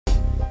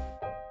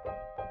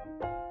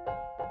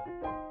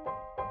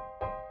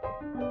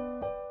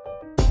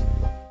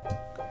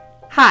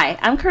Hi,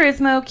 I'm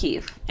Charisma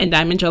O'Keefe. And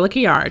I'm Angelica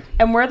Yard.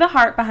 And we're the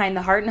heart behind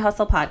the Heart and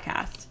Hustle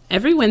podcast.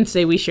 Every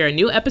Wednesday, we share a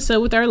new episode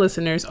with our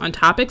listeners on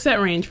topics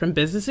that range from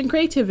business and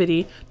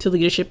creativity to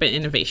leadership and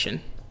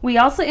innovation. We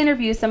also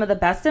interview some of the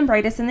best and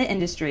brightest in the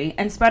industry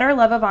and spread our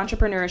love of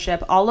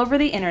entrepreneurship all over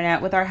the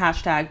internet with our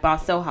hashtag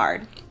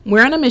 #BossSoHard.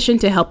 We're on a mission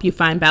to help you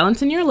find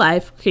balance in your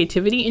life,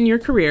 creativity in your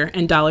career,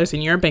 and dollars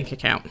in your bank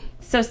account.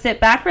 So sit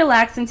back,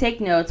 relax, and take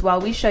notes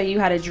while we show you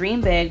how to dream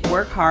big,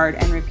 work hard,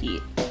 and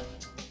repeat.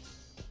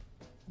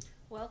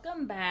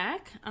 Welcome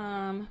back.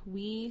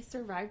 We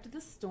survived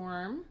the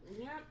storm.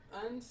 Yep,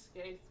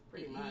 unscathed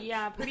pretty much.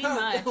 Yeah, pretty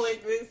much.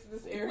 Like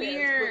this area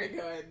is pretty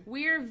good.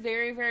 We're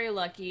very, very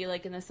lucky.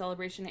 Like in the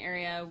Celebration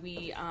area,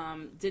 we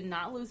did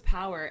not lose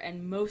power,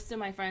 and most of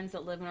my friends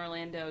that live in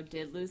Orlando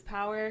did lose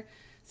power.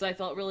 So I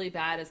felt really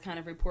bad as kind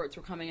of reports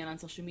were coming in on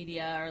social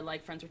media, or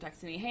like friends were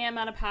texting me, "Hey, I'm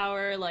out of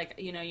power. Like,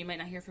 you know, you might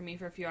not hear from me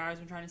for a few hours.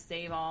 I'm trying to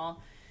save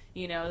all,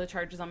 you know, the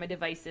charges on my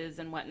devices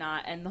and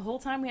whatnot." And the whole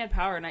time we had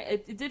power, and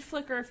it did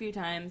flicker a few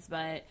times,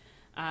 but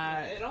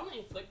it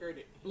only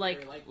flickered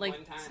like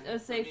one time.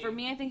 Let's say for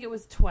me, I think it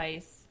was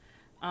twice,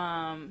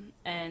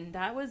 and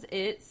that was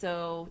it.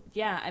 So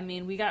yeah, I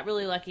mean, we got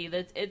really lucky.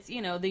 That it's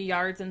you know, the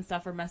yards and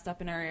stuff are messed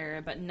up in our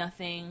area, but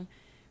nothing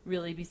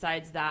really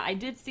besides that. I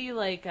did see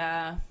like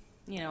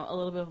you know, a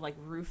little bit of like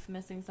roof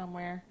missing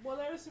somewhere. Well,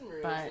 there was some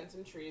roofs and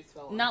some trees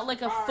fell off. Not like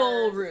cars, a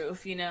full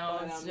roof, you know.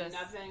 But, it's just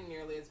nothing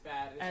nearly as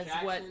bad as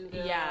I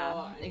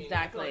Jacksonville. mean,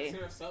 exactly. I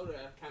feel like Sarasota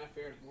kind of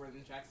fared more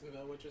than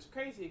Jacksonville, which was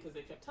crazy because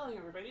they kept telling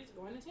everybody to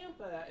go into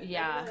Tampa.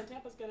 And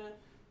Tampa's gonna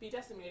be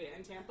decimated,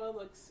 and Tampa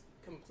looks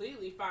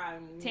completely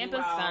fine.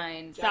 Tampa's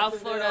fine. South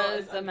Florida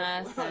is a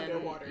mess,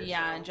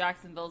 and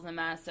Jacksonville's a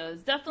mess. So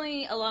it's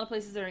definitely a lot of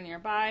places that are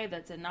nearby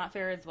that did not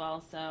fare as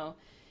well. So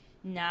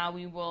now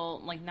we will,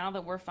 like, now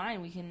that we're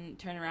fine, we can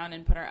turn around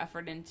and put our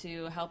effort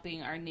into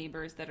helping our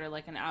neighbors that are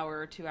like an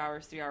hour, 2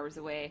 hours, 3 hours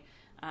away,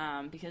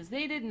 because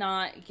they did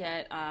not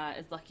get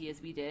as lucky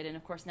as we did. And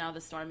of course now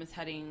the storm is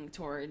heading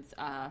towards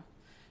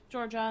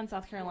Georgia and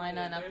South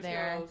Carolina and up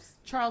there.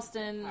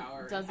 Charleston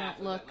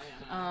doesn't look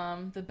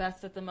the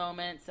best at the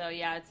moment. So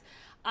yeah,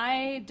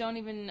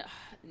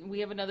 we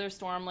have another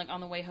storm like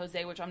on the way,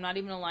 Jose, which I'm not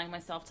even allowing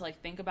myself to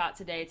like think about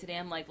today. Today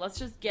I'm like, let's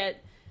just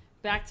get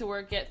back to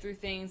work, get through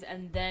things,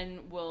 and then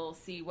we'll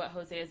see what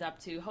Jose is up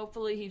to.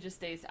 Hopefully he just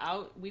stays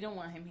out. We don't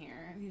want him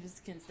here. He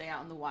just can stay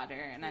out in the water,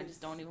 and I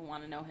just don't even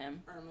want to know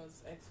him.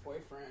 Irma's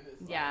ex-boyfriend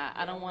is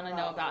I don't want to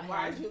know about him.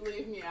 Why'd you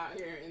leave me out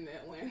here in the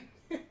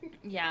Atlantic?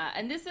 Yeah,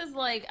 and this is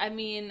like, I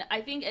mean, I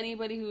think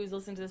anybody who's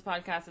listened to this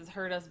podcast has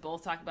heard us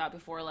both talk about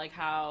before, like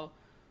how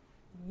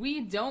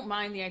we don't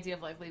mind the idea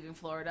of like leaving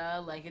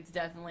Florida. Like it's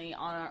definitely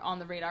on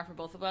the radar for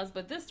both of us.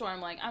 But this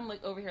storm, like I'm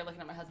like over here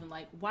looking at my husband,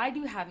 like, why do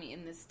you have me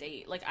in this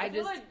state? Like I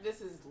feel like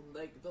this is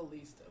like the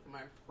least of my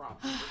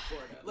problems with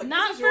Florida. Like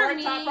not this is for your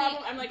me. Top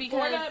problem. I'm like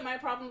Florida. My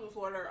problems with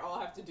Florida all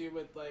have to do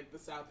with like the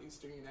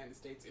southeastern United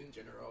States in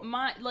general.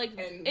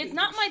 It's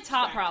not my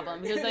top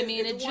problem because I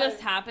mean it just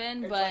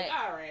happened. But like,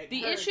 all right,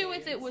 the issue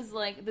with it was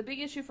like the big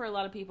issue for a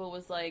lot of people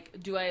was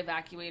like, do I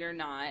evacuate or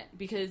not?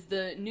 Because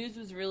the news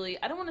was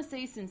really, I don't want to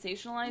say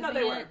sensationalizing. No,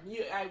 they were.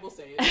 I will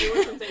say it. They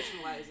were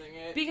sensationalizing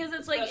it. Because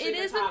it's like, it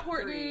is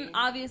important,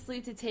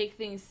 obviously, to take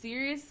things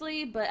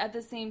seriously, but at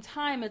the same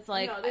time, it's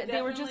like,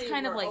 they were just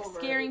kind of like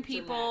scaring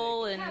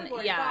people, and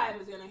Category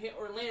 5 is going to hit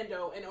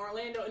Orlando,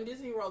 and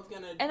Disney World's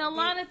going to and a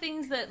lot of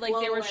things that like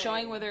they were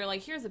showing where they're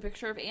like, here's a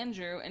picture of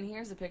Andrew, and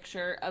here's a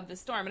picture of the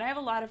storm. And I have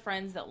a lot of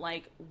friends that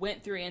like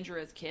went through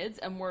Andrew as kids,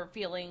 and were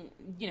feeling,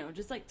 you know,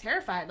 just like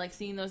terrified, like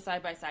seeing those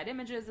side-by-side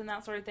images and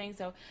that sort of thing.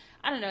 So,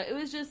 I don't know, it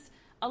was just,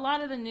 a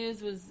lot of the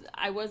news was,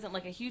 I wasn't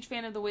like a huge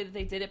fan of the way that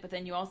they did it, but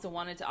then you also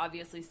wanted to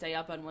obviously stay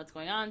up on what's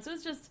going on. So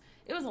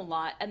it was a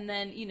lot. And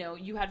then, you know,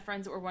 you had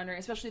friends that were wondering,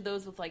 especially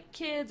those with like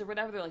kids or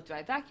whatever, they're like, do I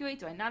evacuate?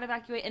 Do I not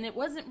evacuate? And it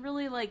wasn't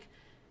really like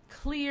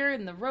clear,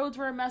 and the roads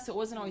were a mess. So it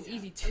wasn't always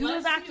easy to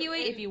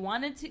evacuate if you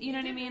wanted to, you know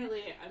what I mean?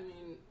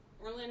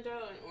 Orlando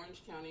and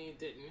Orange County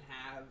didn't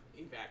have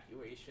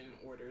evacuation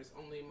orders,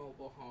 only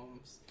mobile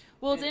homes.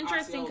 Well, it's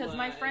interesting because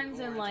my friends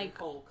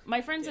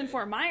in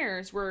Fort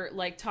Myers were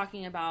like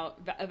talking about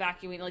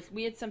evacuating. Like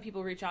we had some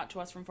people reach out to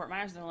us from Fort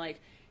Myers, and they're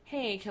like,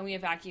 hey, can we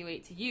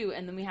evacuate to you?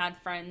 And then we had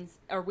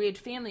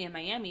family in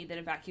Miami that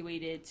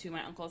evacuated to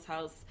my uncle's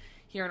house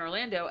here in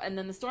Orlando, and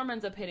then the storm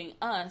ends up hitting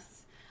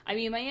us. I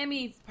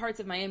mean, parts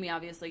of Miami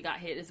obviously got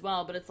hit as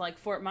well, but it's like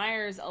Fort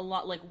Myers, a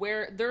lot, like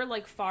where they're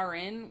like far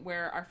in,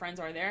 where our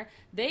friends are there,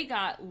 they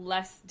got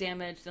less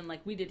damage than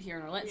like we did here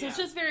in Orlando. Yeah. So it's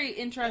just very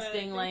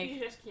interesting. Like you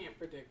just can't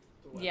predict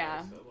the weather.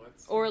 Yeah,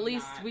 so or at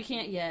least we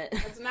can't yet.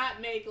 Let's not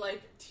make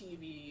like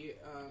TV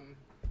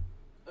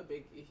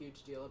a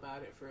huge deal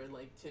about it for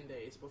like 10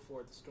 days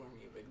before the storm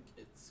even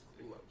gets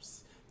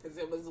close. Because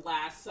it was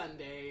last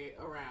Sunday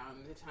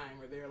around the time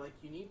where they were like,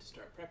 you need to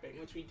start prepping,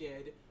 which we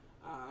did.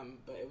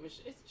 But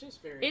it's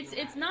just very.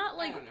 It's not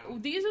like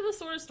these are the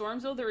sort of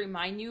storms though that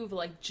remind you of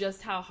like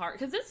just how hard,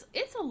 because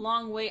it's a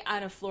long way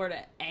out of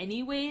Florida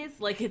anyways.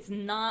 Like it's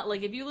not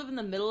like if you live in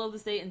the middle of the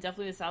state and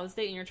definitely the south of the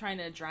state and you're trying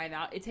to drive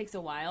out, it takes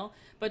a while.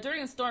 But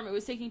during a storm, it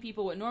was taking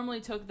people what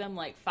normally took them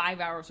like 5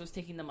 hours was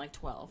taking them like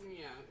 12.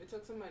 Yeah, it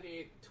took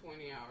somebody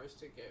 20 hours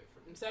to get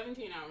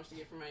 17 hours to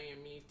get from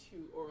Miami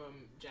to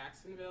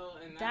Jacksonville,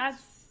 and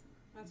that's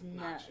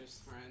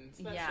obnoxious, friends.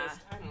 That's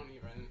just I don't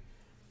even.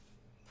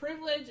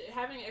 Privilege,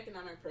 having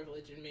economic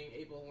privilege and being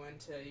able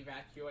to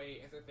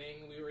evacuate is a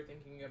thing. We were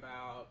thinking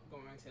about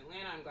going to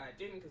Atlanta. I'm glad I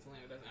didn't because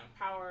Atlanta doesn't have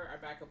power. Our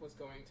backup was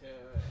going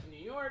to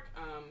New York,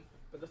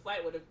 but the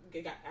flight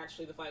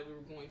the flight we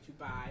were going to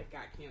buy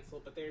got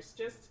canceled. But there's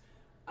just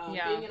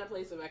being in a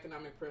place of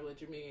economic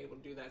privilege and being able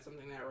to do that,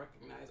 something that I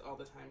recognize all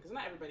the time because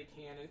not everybody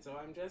can, and so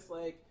I'm just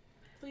like,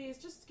 please,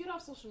 just get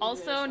off social media.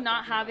 Also,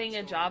 not having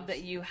a job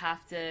that you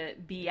have to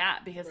be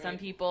at because some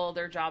people,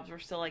 their jobs were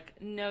still like,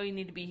 no, you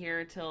need to be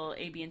here till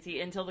A, B, and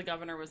C, until the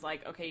governor was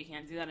like, okay, you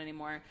can't do that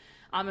anymore.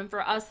 And for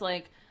us,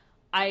 like,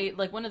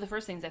 one of the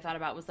first things I thought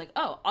about was like,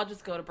 oh, I'll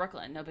just go to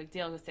Brooklyn. No big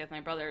deal. Go stay with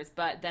my brothers.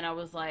 But then I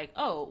was like,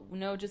 oh,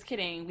 no, just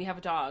kidding. We have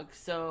a dog.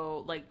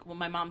 So, like, when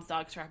my mom's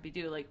dog's Scrappy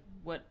Doo, like,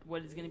 what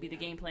is going to be the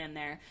game plan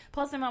there?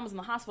 Plus, my mom was in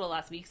the hospital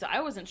last week, so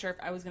I wasn't sure if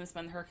I was going to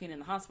spend the hurricane in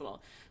the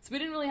hospital. So we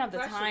didn't really have the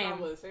time.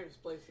 Probably the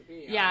safest place to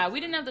be. Yeah, we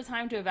didn't have the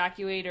time to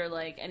evacuate or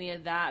like any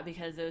of that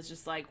because it was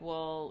just like,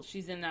 well,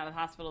 she's in and out of the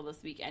hospital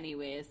this week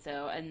anyways.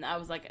 So, and I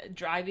was like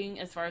driving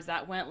as far as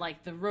that went,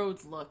 like the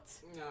roads looked.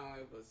 No,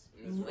 it was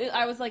miserable.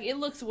 I was like, it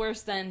looks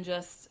worse than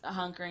just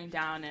hunkering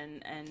down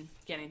and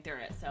getting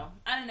through it. So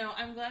I don't know.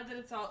 I'm glad that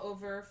it's all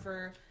over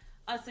for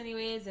us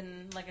anyways,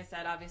 and like I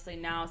said, obviously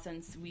now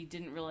since we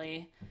didn't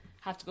really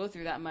have to go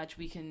through that much,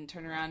 we can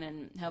turn around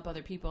and help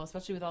other people,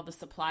 especially with all the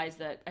supplies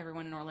that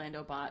everyone in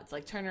Orlando bought. It's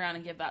like turn around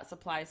and give that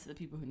supplies to the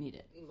people who need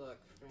it. Look,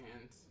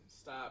 fans,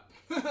 stop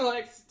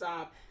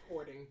stop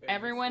hoarding things.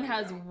 Everyone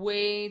has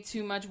way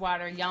too much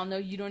water. Y'all know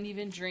you don't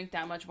even drink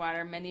that much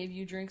water. Many of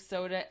you drink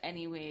soda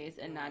anyways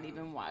and not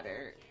even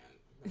water.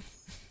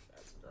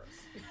 That's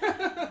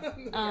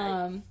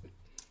gross.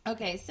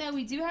 Okay, so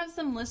we do have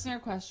some listener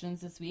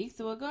questions this week,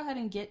 so we'll go ahead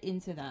and get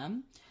into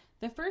them.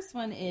 The first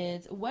one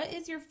is, what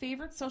is your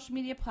favorite social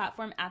media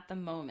platform at the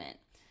moment?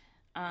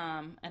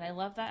 And I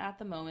love that at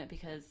the moment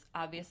because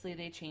obviously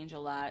they change a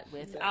lot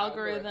with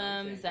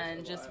algorithms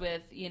and just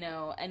with,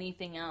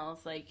 anything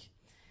else. Like,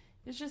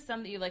 there's just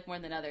some that you like more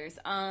than others.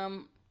 I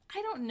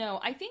don't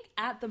know. I think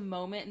at the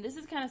moment, and this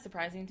is kind of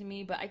surprising to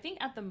me, but I think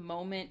at the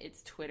moment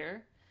it's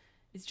Twitter.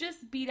 It's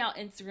just beat out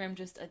Instagram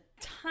just a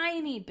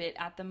tiny bit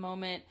at the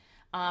moment.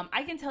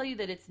 I can tell you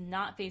that it's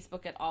not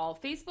Facebook at all.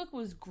 Facebook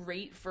was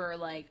great for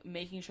like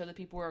making sure that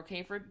people were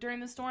okay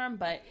during the storm,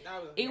 but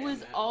it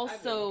was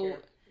also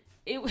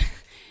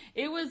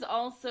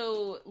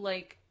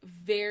like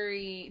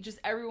very just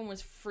everyone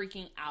was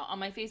freaking out on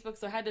my Facebook,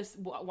 so I had to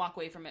walk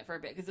away from it for a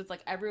bit because it's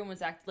like everyone's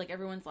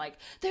like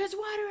there's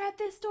water at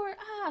this store,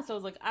 so I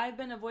was like, I've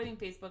been avoiding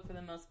Facebook for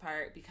the most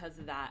part because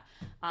of that.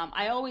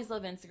 I always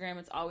love Instagram.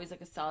 It's always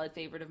like a solid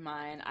favorite of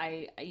mine.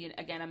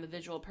 Again, I'm a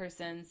visual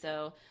person,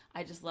 so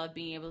I just love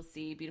being able to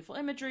see beautiful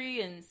imagery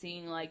and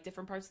seeing like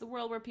different parts of the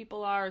world where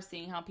people are,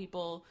 seeing how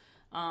people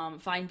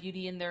find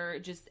beauty in their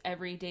just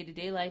every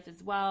day-to-day life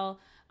as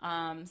well.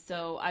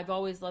 So I've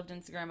always loved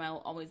Instagram.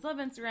 I'll always love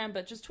Instagram,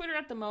 but just Twitter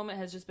at the moment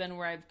has just been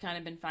where I've kind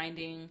of been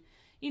finding,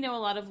 a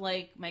lot of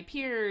like my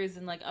peers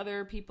and like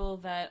other people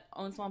that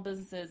own small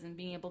businesses and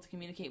being able to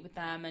communicate with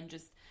them and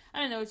just, I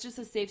don't know, it's just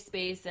a safe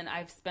space, and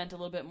I've spent a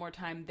little bit more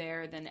time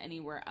there than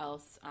anywhere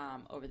else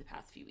over the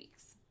past few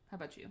weeks. How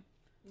about you?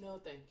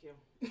 No, thank you.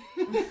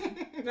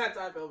 That's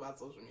how I feel about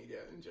social media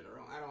in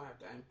general. I don't have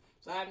time.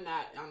 So I have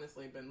not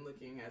honestly been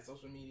looking at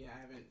social media. I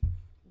haven't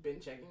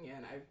been checking in.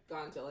 I've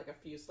gone to like a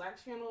few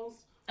Slack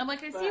channels. I'm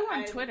like, I see you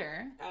on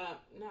Twitter.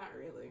 Not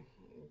really.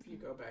 If you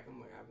go back, I'm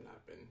like, I've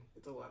not been.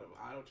 It's a lot of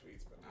auto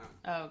tweets, but not.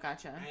 Oh,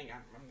 gotcha.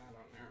 I'm not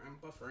on there. I'm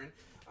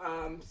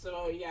buffering.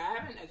 So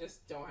yeah, I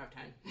just don't have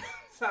time.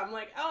 So I'm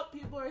like, oh,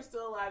 people are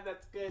still alive.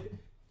 That's good.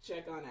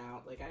 Check on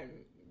out. Like I'm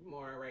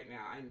more right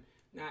now. I'm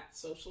not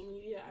social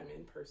media. I'm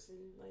in person,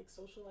 like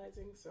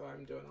socializing. So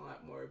I'm doing a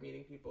lot more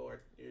meeting people,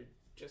 or you're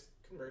just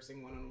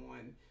conversing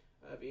one-on-one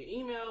via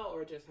email,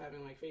 or just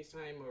having like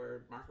FaceTime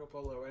or Marco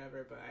Polo or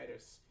whatever. But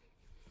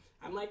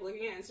I'm like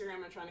looking at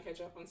Instagram and trying to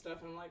catch up on stuff,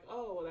 and I'm like,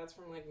 oh, well, that's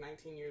from like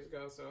 19 years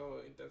ago, so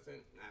it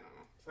doesn't, I don't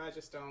know. So I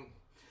just don't.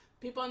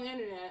 People on the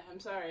internet, I'm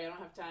sorry, I don't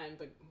have time,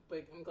 but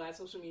I'm glad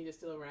social media is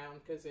still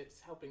around because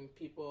it's helping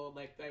people.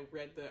 Like, I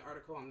read the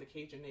article on the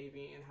Cajun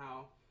Navy and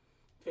how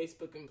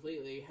Facebook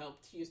completely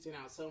helped Houston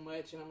out so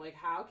much, and I'm like,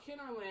 how can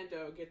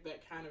Orlando get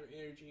that kind of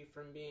energy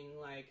from being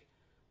like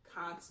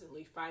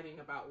constantly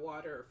fighting about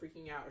water or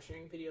freaking out or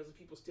sharing videos of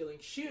people stealing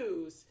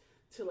shoes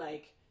to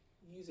like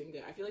using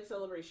I feel like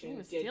Celebration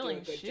did do a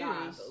good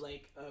job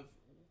like of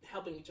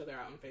helping each other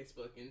out on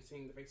Facebook and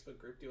seeing the Facebook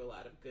group do a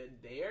lot of good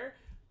there.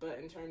 But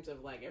in terms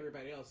of like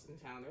everybody else in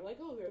town, they're like,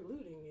 oh, they're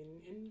looting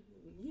and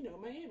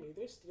Miami,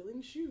 they're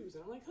stealing shoes.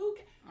 And I'm like, who?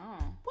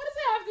 Oh. What does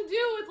that have to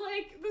do with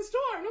like the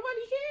store?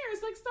 Nobody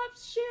cares. Like, stop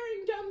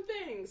sharing dumb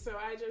things. So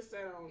I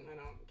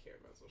don't care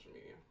about social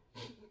media.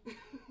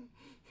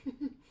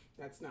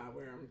 That's not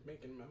where I'm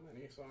making my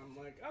money. So I'm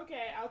like,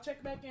 okay, I'll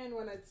check back in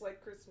when it's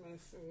like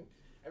Christmas and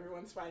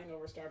everyone's fighting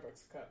over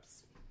Starbucks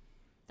cups.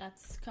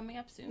 That's coming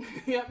up soon.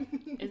 Yep.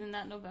 Isn't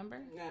that November?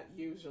 Not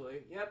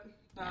usually. Yep.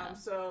 Yeah.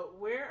 So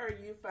where are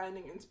you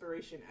finding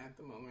inspiration at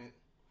the moment?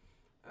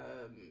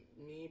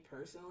 Me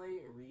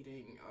personally,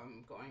 reading,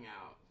 going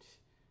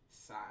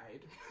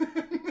outside,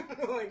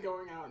 like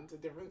going out into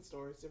different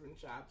stores, different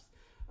shops,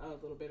 a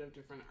little bit of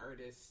different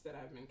artists that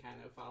I've been kind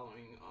of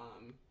following,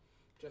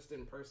 just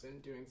in person,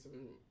 doing some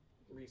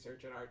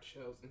research at art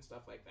shows and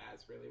stuff like that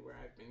is really where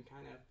I've been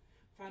kind of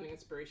finding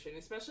inspiration,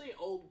 especially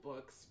old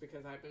books,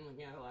 because I've been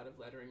looking at a lot of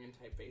lettering and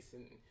typeface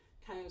and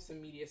kind of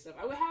some media stuff.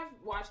 I would have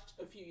watched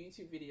a few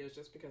YouTube videos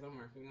just because I'm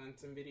working on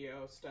some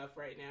video stuff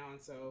right now,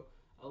 and so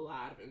a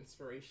lot of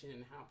inspiration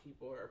in how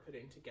people are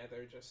putting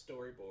together just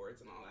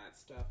storyboards and all that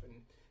stuff,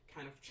 and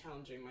kind of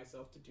challenging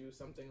myself to do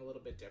something a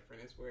little bit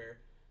different is where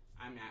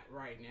I'm at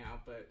right now,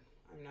 but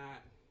I'm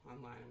not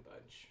online a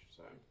bunch,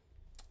 so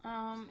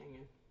I'm just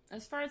hanging.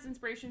 As far as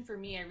inspiration for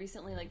me, I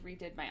recently like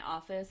redid my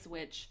office,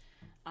 which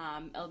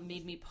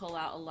made me pull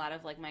out a lot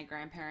of like my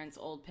grandparents'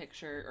 old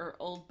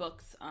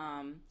books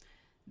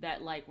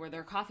that like were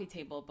their coffee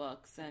table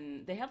books,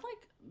 and they had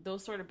like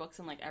those sort of books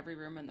in like every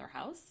room in their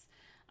house.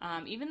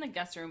 Even the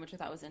guest room, which I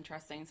thought was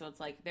interesting. So it's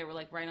like they were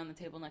like right on the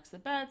table next to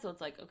the bed. So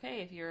it's like,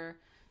 okay, if you're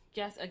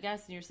a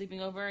guest and you're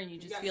sleeping over and you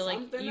just feel like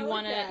you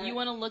want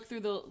to look through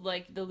the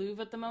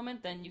Louvre at the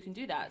moment, then you can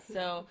do that.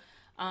 So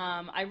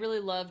I really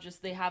love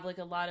they have like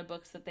a lot of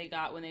books that they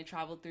got when they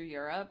traveled through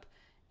Europe.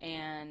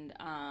 And,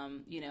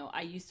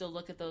 I used to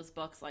look at those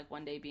books like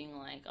one day being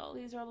like, oh,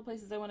 these are all the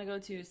places I want to go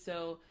to.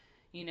 So,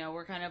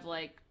 we're kind of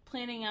like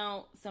planning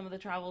out some of the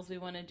travels we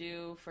want to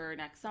do for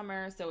next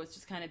summer. So it's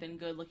just kind of been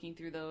good looking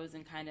through those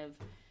and kind of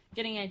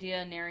getting an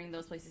idea, narrowing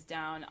those places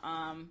down.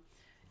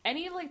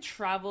 Any like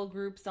travel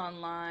groups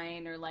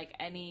online or like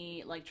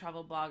any like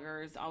travel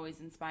bloggers always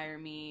inspire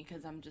me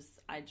because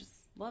I just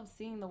love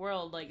seeing the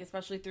world, like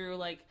especially through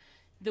like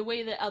the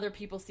way that other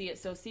people see it.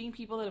 So seeing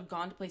people that have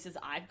gone to places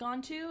I've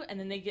gone to, and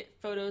then they get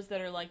photos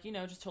that are like,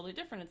 just totally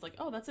different. It's like,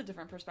 oh, that's a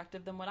different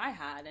perspective than what I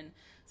had. And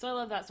so I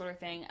love that sort of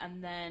thing.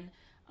 And then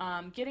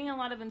getting a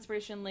lot of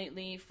inspiration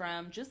lately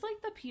from just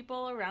like the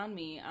people around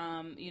me,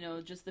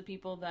 just the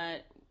people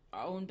that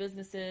own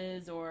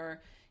businesses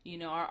or,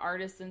 are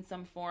artists in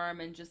some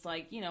form, and just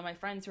like, my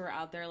friends who are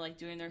out there like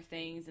doing their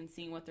things and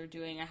seeing what they're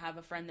doing. I have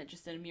a friend that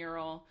just did a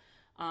mural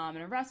in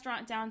a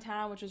restaurant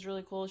downtown, which was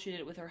really cool. She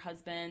did it with her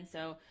husband.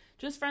 So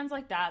just friends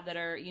like that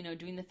are,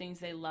 doing the things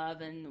they love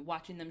and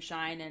watching them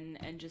shine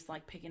and just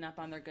like picking up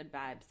on their good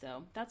vibes.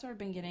 So that's where I've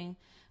been getting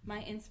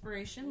my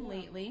inspiration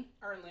lately.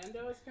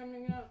 Orlando is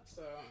coming up,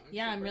 so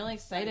I'm really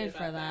excited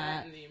for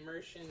that. And the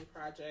immersion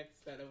projects,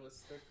 that it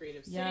was the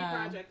Creative City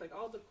project, like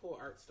all the cool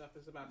art stuff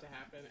is about to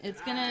happen.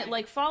 It's gonna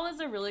like fall is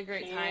a really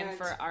great time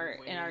for art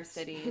in our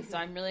city, so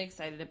I'm really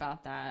excited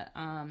about that.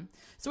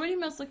 So what are you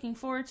most looking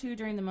forward to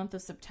during the month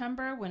of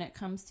September when it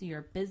comes to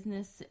your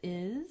business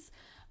is?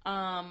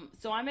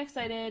 So I'm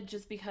excited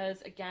just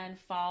because again,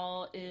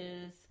 fall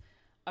is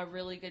a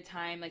really good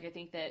time. Like I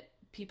think that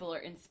people are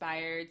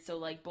inspired. So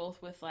like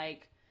both with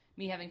like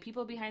me having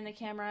people behind the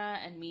camera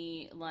and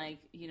me like,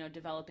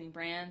 developing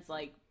brands,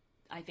 like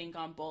I think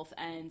on both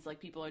ends, like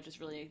people are just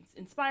really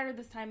inspired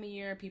this time of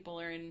year. People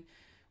are in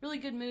really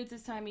good moods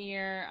this time of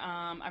year.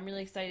 I'm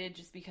really excited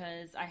just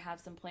because I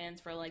have some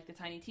plans for like the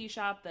tiny tea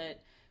shop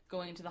that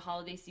going into the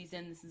holiday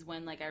season, this is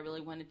when like I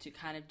really wanted to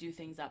kind of do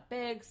things up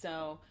big.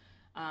 So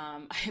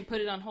I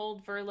put it on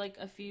hold for like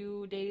a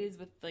few days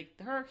with like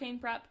the hurricane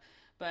prep.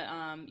 But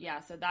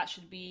so that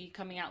should be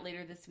coming out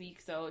later this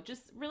week. So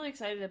just really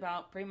excited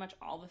about pretty much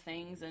all the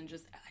things, and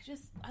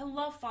I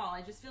love fall.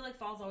 I just feel like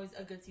fall's always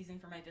a good season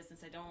for my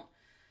business.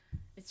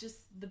 It's just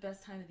the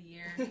best time of the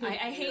year.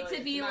 I hate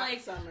to be like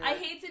summer. I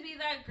hate to be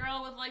that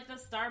girl with like the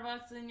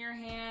Starbucks in your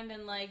hand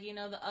and like the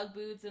UGG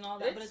boots and all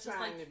that. But it's just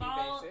like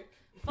fall.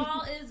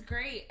 Fall is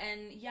great,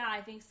 and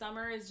I think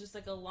summer is just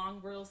like a long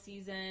brutal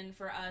season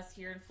for us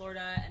here in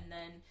Florida, and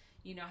then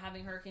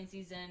having hurricane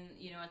season,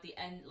 at the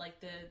end, like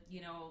the,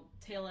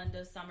 tail end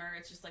of summer,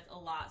 it's just like a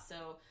lot.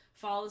 So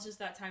fall is just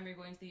that time you're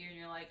going to the year and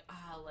you're like,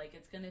 like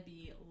it's going to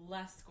be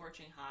less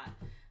scorching hot.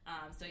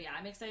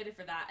 I'm excited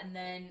for that. And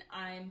then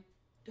I'm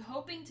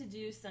hoping to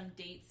do some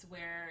dates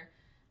where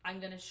I'm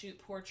going to shoot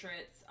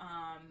portraits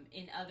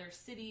in other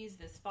cities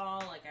this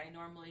fall. Like I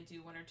normally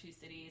do 1 or 2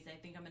 cities. I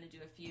think I'm going to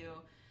do a few.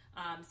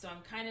 So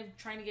I'm kind of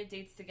trying to get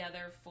dates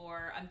together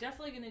I'm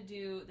definitely going to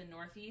do the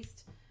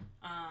Northeast.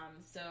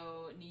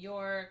 So New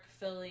York,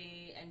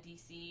 Philly, and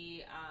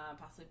DC,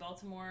 possibly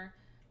Baltimore.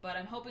 But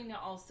I'm hoping to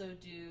also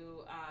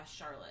do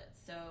Charlotte.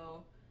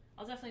 So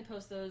I'll definitely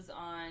post those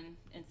on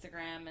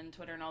Instagram and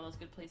Twitter and all those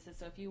good places.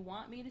 So if you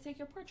want me to take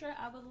your portrait,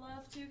 I would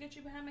love to get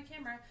you behind my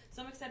camera.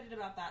 So I'm excited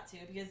about that too,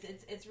 because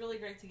it's really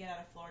great to get out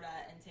of Florida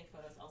and take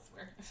photos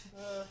elsewhere.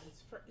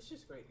 It's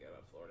just great to get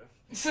out of Florida.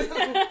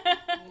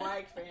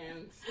 Like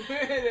fans,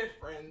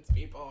 friends,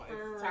 people.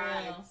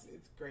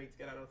 It's great to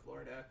get out of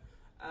Florida.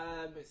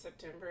 But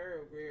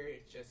September, we're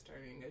just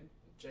starting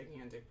a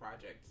gigantic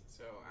project,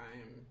 so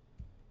I'm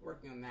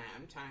working on that.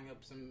 I'm tying up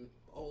some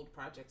old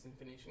projects and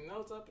finishing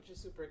those up, which is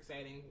super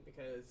exciting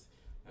because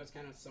that was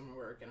kind of summer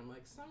work, and I'm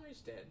like,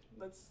 summer's dead.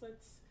 Let's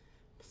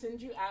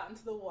send you out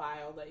into the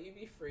wild, let you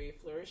be free,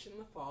 flourish in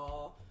the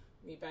fall,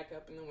 meet back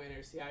up in the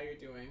winter, see how you're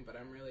doing. But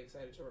I'm really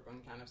excited to work on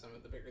kind of some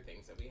of the bigger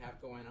things that we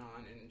have going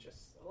on, and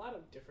just a lot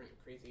of different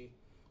crazy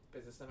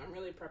business stuff. I'm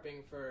really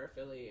prepping for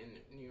Philly and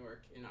New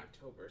York in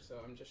October, so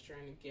I'm just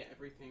trying to get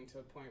everything to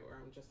a point where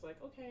I'm just like,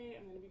 okay,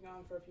 I'm going to be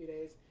gone for a few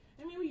days.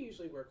 I mean, we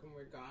usually work when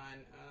we're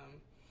gone.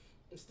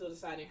 I'm still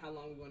deciding how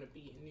long we want to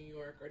be in New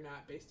York or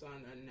not based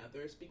on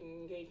another speaking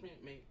engagement,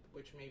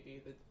 which may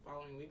be the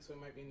following week, so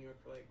we might be in New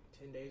York for like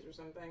 10 days or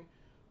something,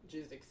 which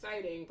is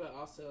exciting, but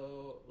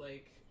also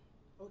like,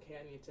 okay,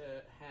 I need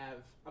to have,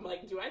 I'm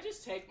like, do I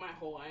just take my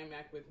whole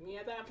iMac with me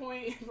at that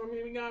point if I'm going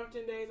to be gone for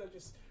 10 days? I'll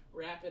just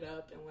wrap it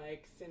up and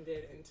like send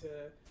it into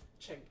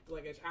checked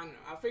luggage. I don't know.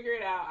 I'll figure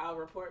it out. I'll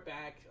report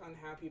back on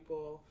how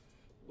people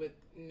with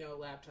no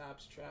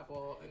laptops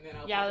travel, and then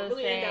I'll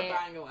probably end up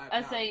buying a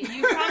laptop. I say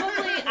you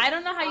probably. I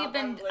don't know how you've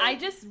been. I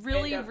just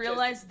really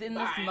realized in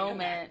this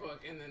moment.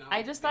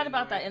 I just thought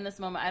about that in this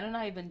moment. I don't know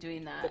how you've been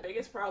doing that. The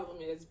biggest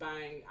problem is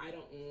buying. I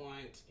don't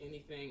want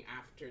anything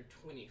after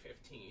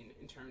 2015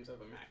 in terms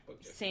of a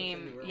MacBook. Just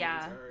Same, the newer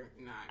yeah. ones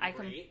are not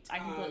great. I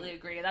completely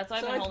agree. That's why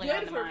I've so been holding on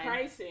to it's good for mine.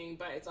 pricing,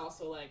 but it's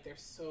also like they're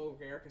so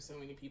rare because so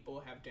many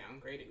people have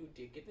downgraded who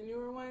did get the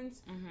newer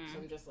ones. So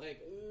I'm just like,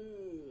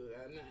 ooh,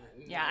 no.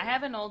 Yeah, I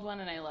have an old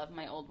one and I love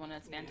my old one.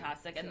 It's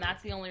fantastic, and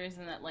that's the only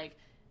reason that like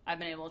I've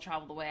been able to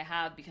travel the way I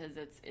have, because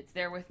it's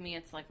there with me.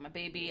 It's like my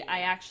baby. Yeah.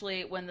 I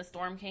actually, when the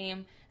storm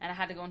came and I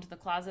had to go into the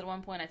closet at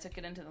one point, I took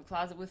it into the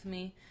closet with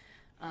me.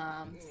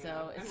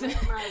 So it's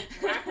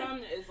my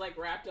phone is like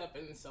wrapped up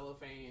in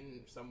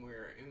cellophane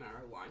somewhere in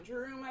our laundry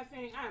room. I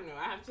think, I don't know.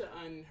 I have to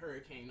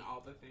unhurricane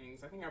all the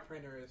things. I think our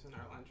printer is in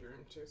our laundry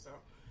room too. So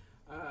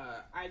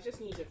I just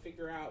need to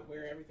figure out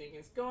where everything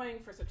is going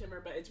for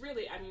September. But it's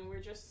really, I mean,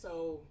 we're just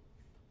so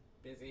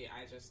busy.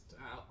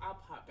 I'll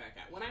pop back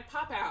out. When I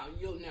pop out,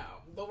 you'll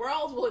know. The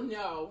world will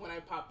know when I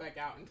pop back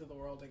out into the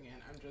world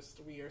again.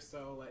 We are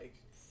so like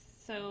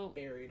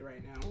buried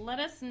right now. Let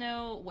us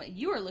know what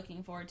you are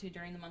looking forward to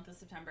during the month of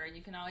September.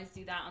 You can always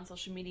do that on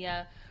social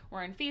media.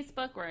 We're on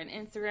Facebook, we're on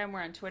Instagram,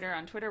 we're on Twitter.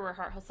 On Twitter, we're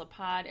Heart Hustle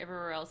Pod.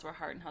 Everywhere else, we're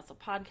Heart and Hustle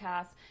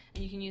Podcast.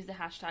 And you can use the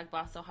hashtag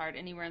 #BossSoHard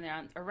anywhere in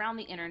there, around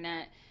the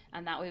internet.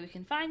 And that way we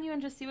can find you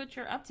and just see what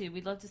you're up to.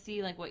 We'd love to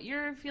see like what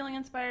you're feeling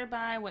inspired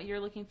by, what you're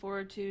looking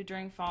forward to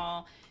during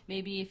fall.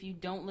 Maybe if you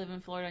don't live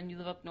in Florida and you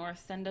live up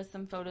north, send us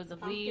some photos of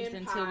pumpkin leaves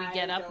until we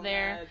get up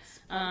there.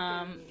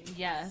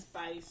 Yes,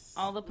 spice,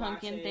 all the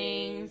pumpkin lattes.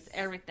 Things,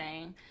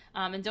 everything.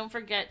 And don't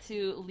forget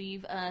to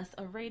leave us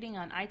a rating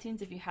on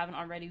iTunes if you haven't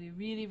already. We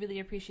really, really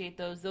appreciate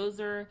those. Those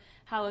are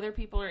how other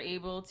people are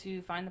able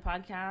to find the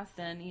podcast.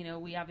 And, you know,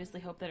 we obviously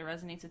hope that it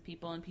resonates with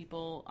people and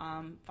people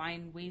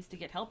find ways to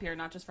get help here,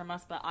 not just from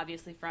us, but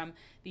obviously from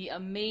the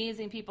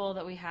amazing people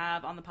that we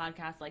have on the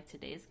podcast, like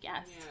today's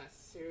guest. Yeah,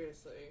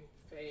 seriously.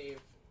 Fave.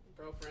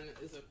 Girlfriend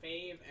is a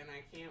fave, and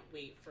I can't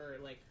wait for,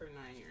 like, her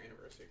 9-year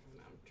anniversary.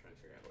 I'm trying to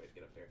figure out a way to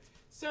get up there.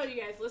 So,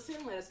 you guys,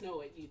 listen, let us know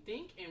what you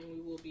think, and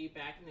we will be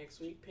back next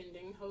week,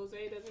 pending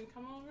Jose doesn't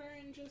come over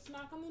and just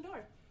knock on the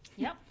door.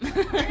 Yep. All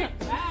right,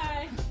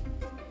 bye.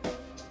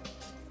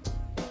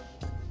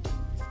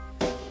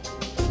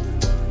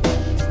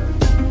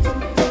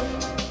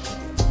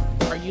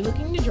 Are you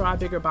looking to draw a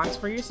bigger box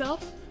for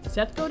yourself?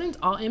 Seth Godin's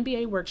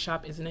All-NBA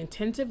Workshop is an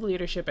intensive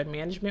leadership and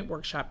management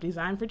workshop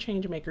designed for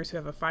change makers who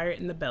have a fire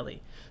in the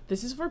belly.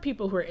 This is for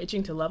people who are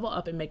itching to level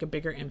up and make a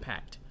bigger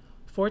impact.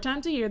 4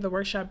 times a year, the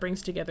workshop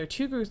brings together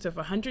 2 groups of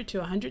 100 to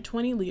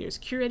 120 leaders,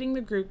 curating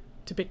the group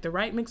to pick the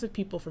right mix of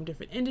people from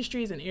different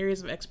industries and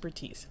areas of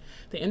expertise.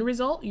 The end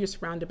result, you're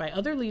surrounded by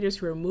other leaders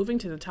who are moving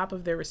to the top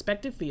of their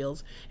respective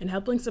fields and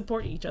helping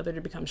support each other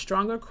to become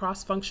stronger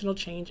cross-functional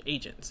change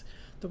agents.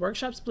 The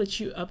workshop splits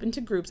you up into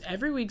groups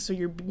every week, so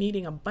you're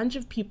meeting a bunch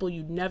of people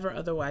you'd never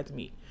otherwise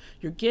meet.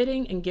 You're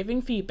getting and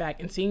giving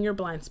feedback and seeing your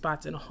blind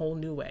spots in a whole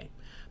new way.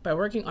 By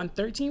working on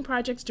 13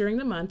 projects during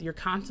the month, you're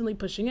constantly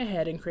pushing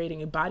ahead and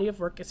creating a body of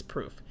work as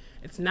proof.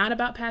 It's not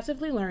about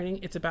passively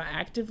learning, it's about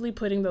actively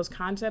putting those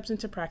concepts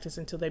into practice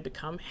until they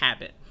become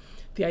habit.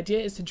 The idea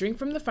is to drink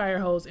from the fire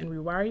hose and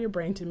rewire your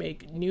brain to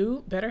make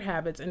new, better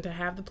habits and to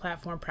have the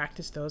platform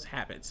practice those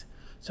habits.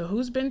 So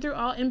who's been through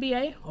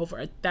All-NBA? Over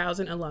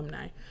 1,000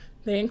 alumni.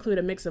 They include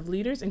a mix of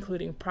leaders,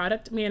 including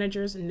product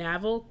managers,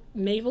 naval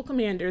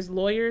commanders,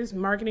 lawyers,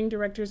 marketing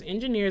directors,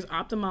 engineers,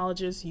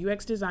 ophthalmologists,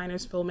 UX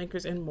designers,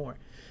 filmmakers, and more.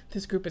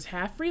 This group is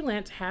half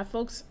freelance, half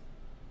folks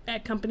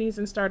at companies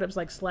and startups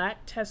like Slack,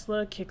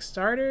 Tesla,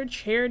 Kickstarter,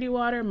 Charity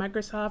Water,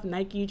 Microsoft,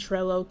 Nike,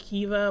 Trello,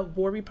 Kiva,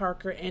 Warby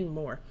Parker, and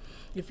more.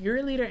 If you're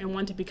a leader and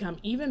want to become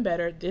even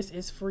better, this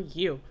is for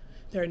you.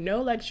 There are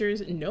no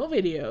lectures, no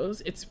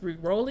videos. It's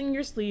rolling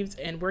your sleeves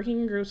and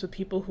working in groups with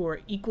people who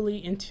are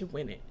equally into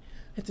winning.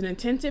 It's an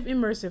intensive,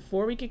 immersive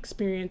 4-week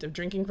experience of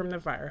drinking from the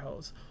fire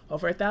hose.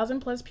 Over 1,000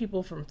 plus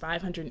people from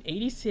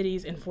 580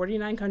 cities and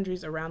 49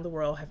 countries around the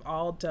world have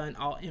all done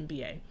Alt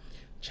MBA.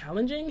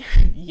 Challenging?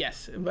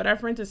 Yes, but our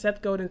friends at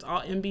Seth Godin's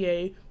Alt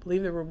MBA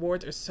believe the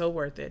rewards are so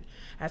worth it.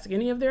 Ask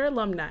any of their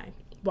alumni.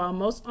 While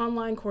most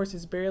online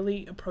courses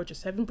barely approach a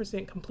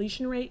 7%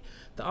 completion rate,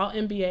 the Alt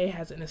MBA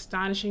has an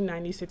astonishing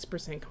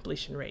 96%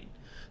 completion rate.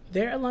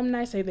 Their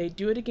alumni say they'd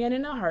do it again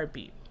in a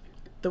heartbeat.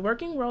 The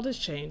working world has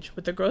changed.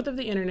 With the growth of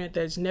the internet,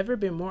 there's never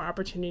been more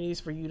opportunities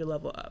for you to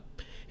level up.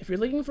 If you're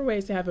looking for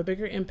ways to have a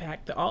bigger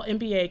impact, the Alt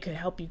MBA could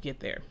help you get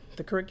there.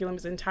 The curriculum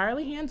is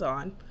entirely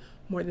hands-on.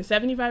 More than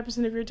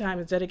 75% of your time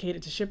is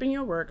dedicated to shipping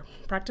your work,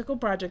 practical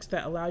projects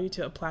that allow you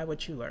to apply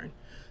what you learn.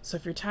 So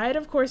if you're tired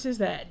of courses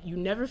that you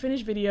never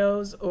finish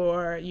videos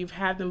or you've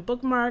had them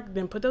bookmarked,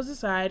 then put those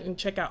aside and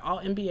check out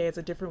Alt MBA as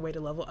a different way to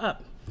level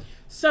up.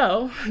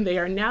 So they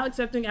are now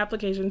accepting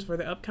applications for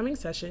the upcoming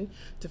session.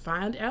 To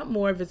find out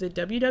more, visit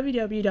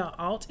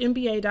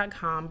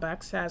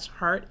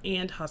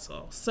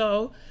www.altmba.com/heart-and-hustle.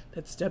 So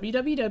that's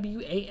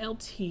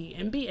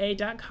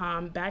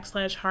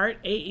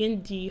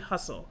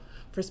www.altmba.com/heart-and-hustle.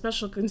 For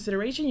special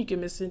consideration, you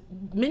can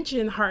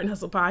mention Heart and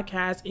Hustle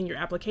Podcast in your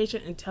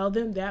application and tell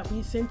them that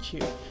we sent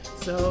you.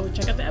 So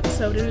check out the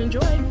episode and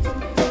enjoy.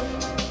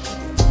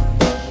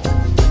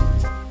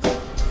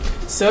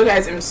 So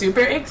guys, I'm super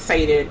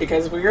excited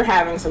because we're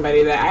having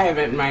somebody that I have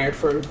admired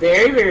for a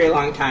very, very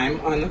long time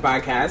on the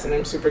podcast, and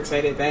I'm super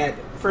excited that,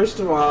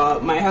 first of all,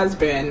 my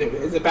husband,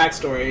 is a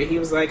backstory, he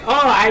was like,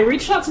 oh, I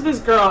reached out to this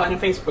girl in a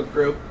Facebook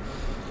group,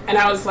 and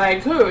I was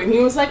like, who? And he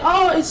was like,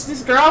 oh, it's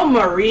this girl,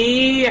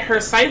 Marie, her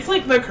site's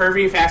like the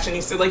Curvy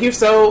Fashionista, like, you're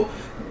so,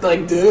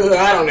 like, duh,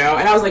 I don't know.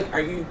 And I was like, are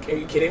you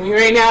kidding me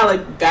right now?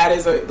 Like, that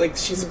is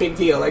she's a big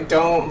deal. Like,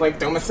 don't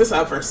mess this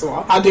up, first of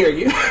all. How dare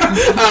you?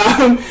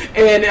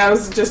 And I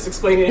was just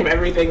explaining to him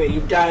everything that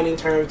you've done in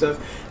terms of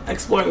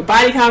exploring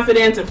body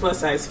confidence and plus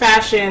size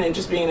fashion and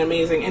just being an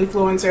amazing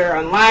influencer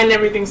online and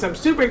everything. So I'm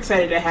super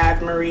excited to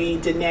have Marie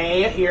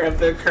Dene here of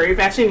the Curvy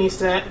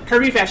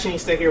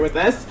Fashionista here with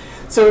us.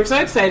 So we're so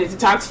excited to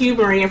talk to you,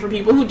 Marie. And for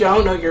people who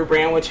don't know your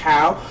brand,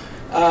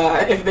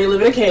 if they live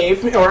in a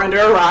cave or under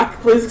a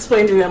rock, please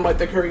explain to them what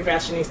the Curvy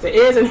Fashionista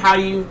is and how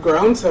you've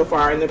grown so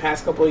far in the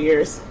past couple of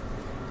years.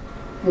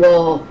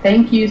 Well,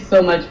 thank you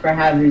so much for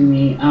having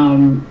me.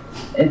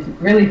 It's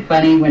really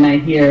funny when I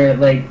hear,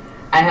 like,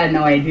 I had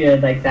no idea,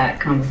 like, that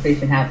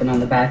conversation happened on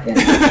the back end.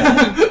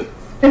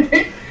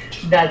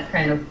 That's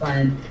kind of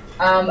fun.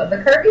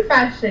 The Curvy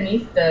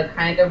Fashionista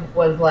kind of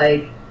was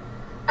like,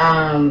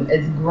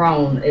 it's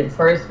grown. It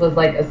first was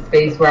like a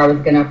space where I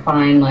was gonna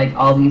find like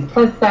all these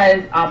plus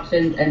size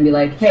options and be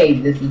like, hey,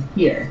 this is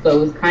here. So it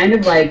was kind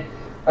of like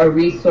a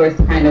resource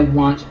kind of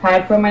launch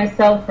pad for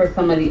myself for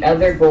some of the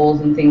other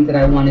goals and things that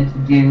I wanted to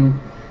do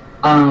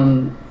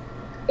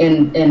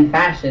in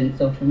fashion.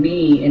 So for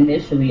me,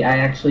 initially, I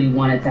actually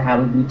wanted to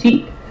have a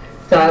boutique.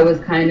 So I was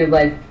kind of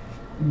like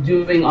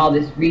doing all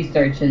this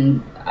research,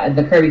 and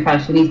the Curvy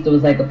Fashionista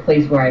was like a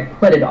place where I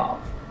put it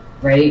all,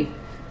 right?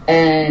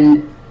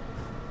 And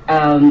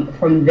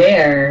from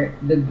there,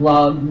 the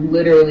blog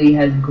literally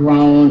has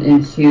grown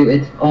into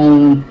its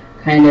own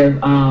kind of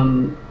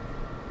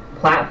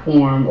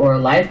platform or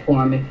life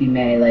form, if you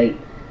may. Like,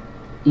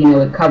 you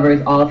know, it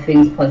covers all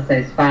things plus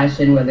size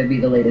fashion, whether it be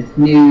the latest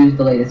news,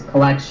 the latest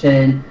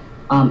collection,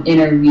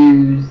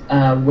 interviews,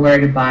 where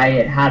to buy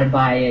it, how to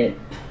buy it,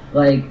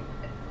 like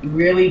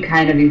really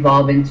kind of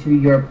evolve into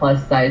your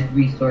plus size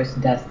resource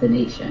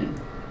destination.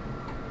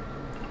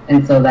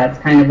 And so that's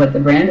kind of what the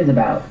brand is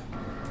about.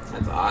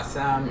 That's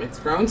awesome. It's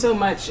grown so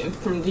much, and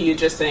from you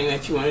just saying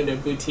that you wanted a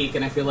boutique,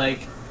 and I feel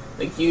like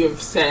you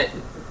have set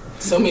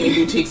so many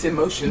boutiques in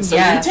motion. So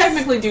yes. You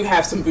technically do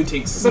have some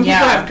boutiques. Some people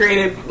have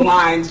created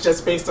lines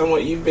just based on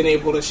what you've been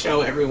able to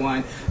show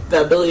everyone.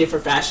 The ability for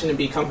fashion to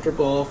be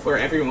comfortable for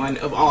everyone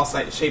of all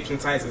shapes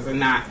and sizes, and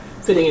not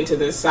fitting into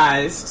this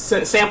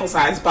sample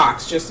size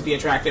box just to be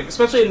attractive,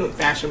 especially in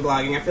fashion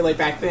blogging. I feel like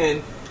back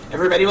then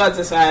everybody was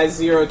a size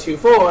 0 to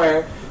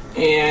 4.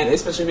 And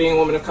especially being a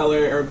woman of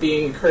color or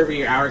being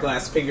curvy or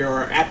hourglass figure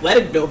or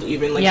athletic build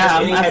even, like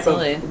just any type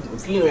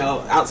of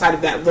female outside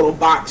of that little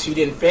box you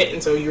didn't fit.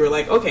 And so you were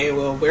like, okay,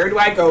 well, where do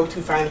I go to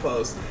find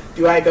clothes?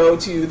 Do I go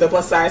to the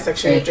plus size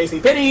section of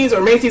JCPenney's or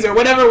Macy's or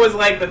whatever was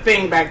like the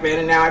thing back then?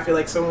 And now I feel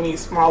like so many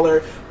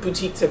smaller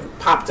boutiques have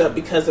popped up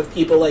because of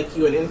people like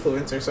you and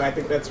influencers. So I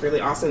think that's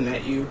really awesome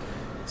that you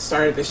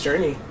started this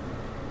journey.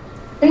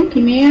 Thank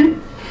you,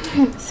 man.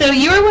 So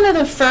you were one of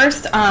the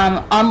first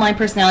online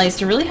personalities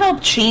to really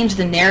help change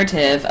the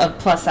narrative of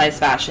plus size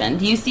fashion.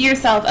 Do you see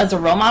yourself as a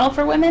role model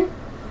for women?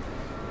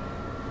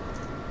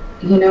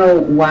 You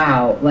know,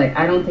 wow. Like,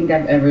 I don't think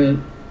I've ever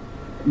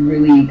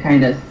really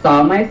kind of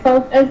saw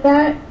myself as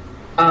that.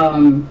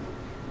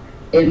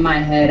 in my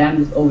head, I'm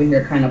just over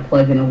here kind of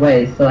plugging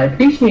away. So I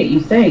appreciate you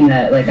saying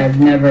that. Like, I've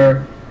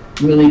never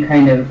really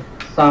kind of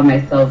saw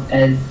myself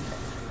as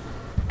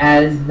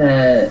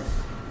the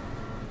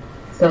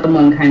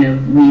someone kind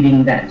of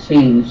leading that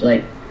change.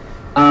 Like,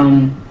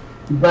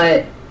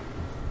 but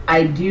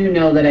I do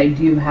know that I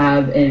do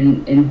have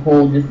and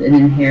hold just an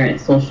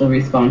inherent social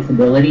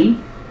responsibility.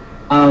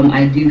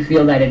 I do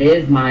feel that it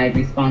is my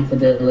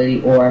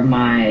responsibility or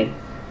my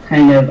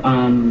kind of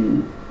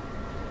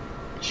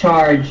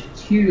charge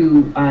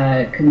to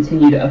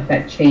continue to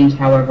affect change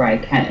however I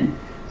can.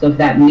 So if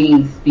that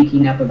means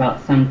speaking up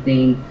about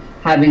something,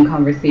 having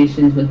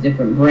conversations with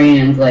different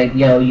brands, like,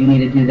 yo, you need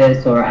to do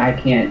this, or I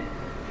can't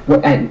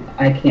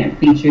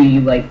feature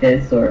you like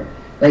this, or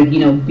like, you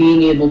know,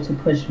 being able to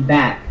push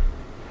back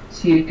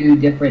to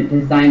different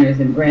designers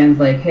and brands,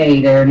 like, hey,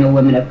 there are no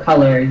women of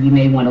color, you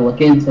may want to look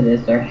into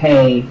this, or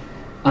hey,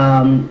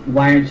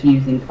 why aren't you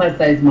using plus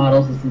size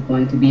models? This is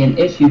going to be an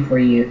issue for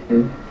you.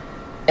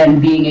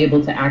 And being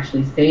able to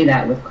actually say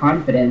that with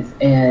confidence,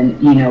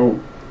 and, you know,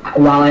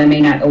 while I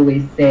may not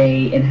always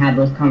say and have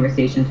those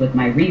conversations with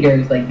my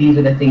readers, like, these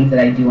are the things that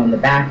I do on the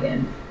back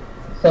end.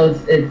 So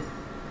it's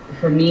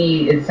for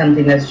me, it's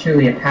something that's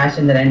truly a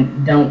passion that I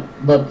don't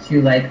look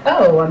to like,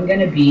 oh, I'm going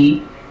to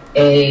be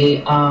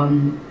a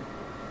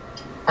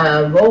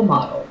role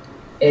model.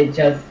 It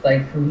just,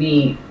 like, for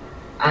me,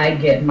 I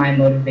get my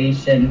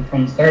motivation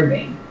from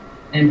serving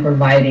and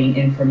providing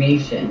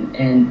information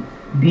and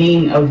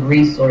being of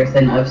resource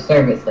and of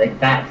service. Like,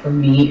 that for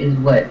me is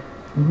what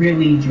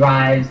really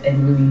drives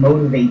and really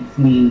motivates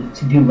me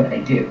to do what I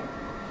do.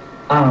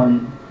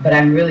 But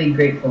I'm really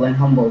grateful and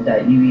humbled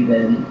that you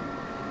even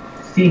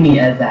see me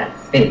as that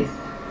space.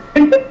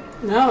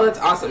 No, that's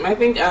awesome. I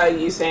think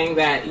you saying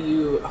that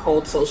you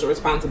hold social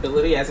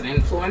responsibility as an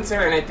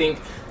influencer, and I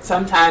think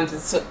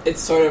sometimes it's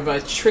sort of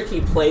a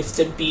tricky place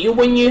to be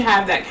when you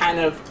have that kind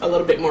of a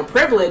little bit more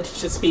privilege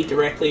to speak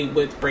directly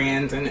with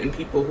brands and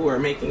people who are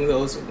making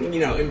those, you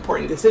know,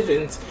 important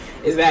decisions,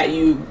 is that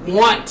you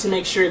want to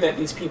make sure that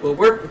these people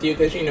work with you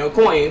because, you know,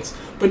 coins,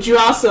 but you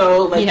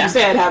also, like you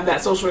said, have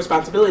that social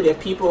responsibility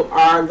if people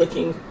are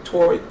looking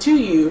to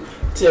you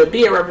to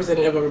be a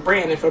representative of a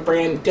brand. If a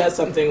brand does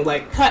something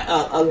like cut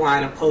a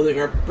line of clothing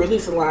or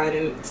release a line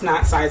and it's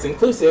not size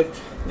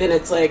inclusive, then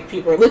it's like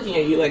people are looking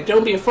at you like,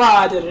 don't be a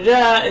fraud,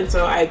 da-da-da. And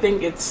so I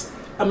think it's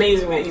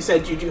amazing that you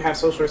said you do have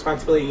social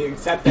responsibility, you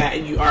accept that,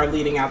 and you are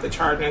leading out the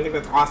charge. And I think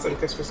that's awesome,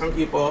 because for some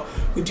people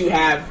who do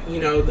have, you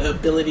know, the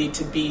ability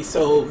to be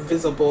so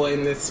visible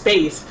in this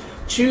space,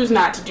 choose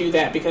not to do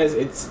that because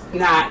it's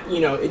not, you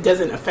know, it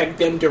doesn't affect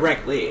them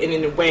directly. And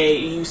in a way,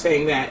 you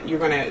saying that you're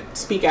going to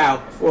speak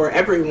out for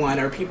everyone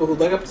or people who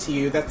look up to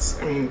you, that's,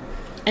 I mean,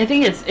 I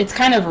think it's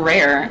kind of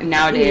rare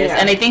nowadays. Yeah.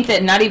 And I think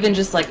that not even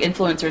just like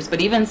influencers,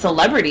 but even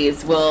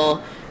celebrities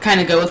will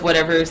kind of go with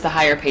whatever is the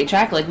higher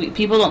paycheck. Like,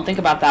 people don't think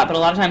about that, but a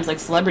lot of times, like,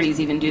 celebrities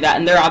even do that,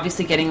 and they're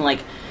obviously getting like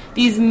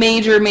these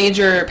major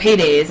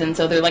paydays, and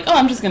so they're like, oh,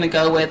 I'm just going to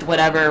go with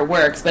whatever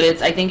works. But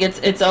I think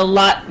it's a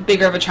lot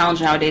bigger of a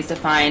challenge nowadays to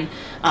find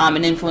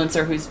an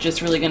influencer who's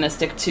just really going to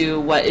stick to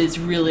what is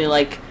really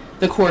like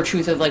the core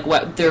truth of like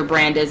what their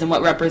brand is and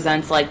what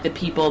represents like the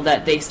people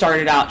that they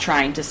started out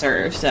trying to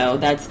serve. So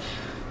that's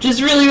just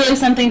really, really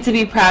something to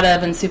be proud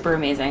of and super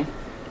amazing.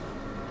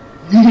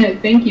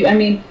 Thank you. I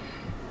mean,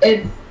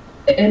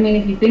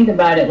 if you think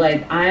about it,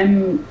 like,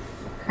 I'm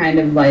kind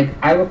of like,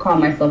 I would call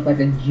myself like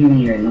a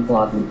junior in the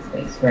blogging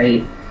space,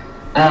 right?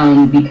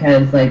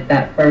 Because like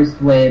that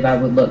first wave, I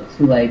would look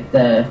to like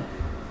the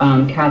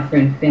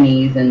Catherine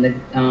Finney's and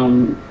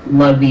the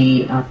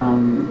Lovey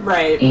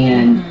right.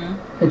 and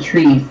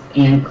Patrice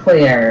and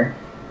Claire,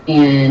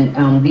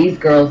 and these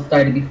girls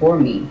started before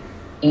me.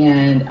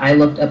 And I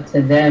looked up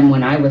to them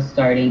when I was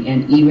starting,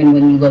 and even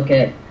when you look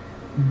at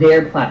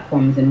their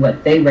platforms and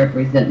what they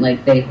represent,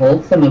 like, they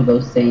hold some of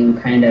those same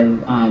kind of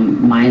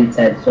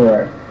mindsets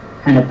or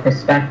kind of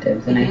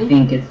perspectives. And I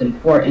think it's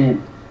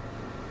important,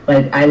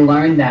 like, I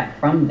learned that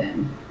from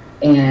them.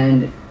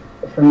 And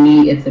for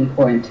me, it's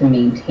important to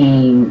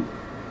maintain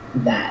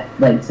that,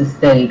 like, to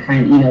stay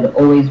kind of, you know, to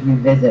always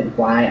revisit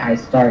why I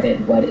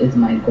started, what is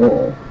my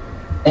goal.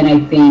 And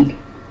I think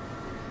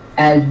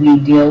as we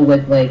deal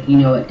with, like, you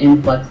know, an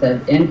influx of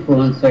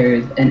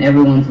influencers and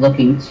everyone's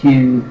looking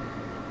to,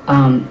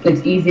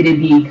 it's easy to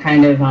be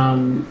kind of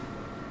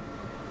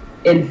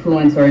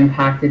influenced or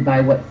impacted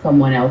by what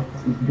someone else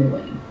is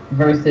doing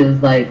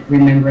versus, like,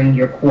 remembering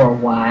your core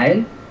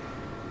why.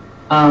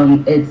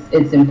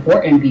 It's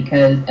important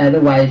because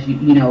otherwise,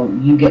 you know,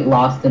 you get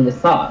lost in the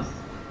sauce.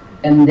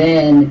 And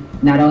then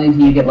not only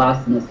do you get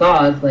lost in the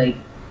sauce, like,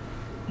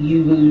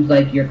 you lose,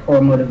 like, your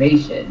core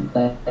motivation.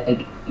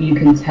 Like, you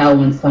can tell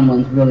when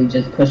someone's really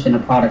just pushing a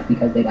product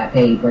because they got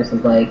paid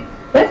versus, like,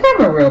 let's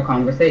have a real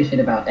conversation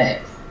about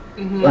X.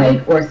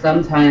 Like, or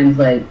sometimes,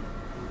 like,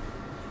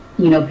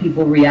 you know,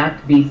 people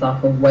react based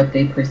off of what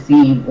they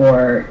perceive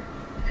or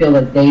feel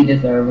that they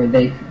deserve or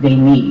they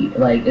need.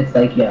 Like, it's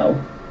like,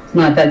 yo, it's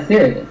not that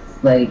serious.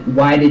 Like,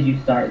 why did you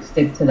start?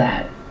 Stick to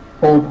that.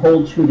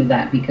 Hold true to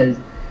that, because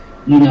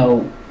you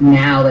know,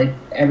 now like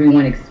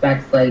everyone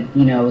expects like,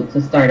 you know,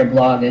 to start a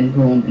blog and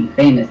boom, be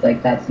famous.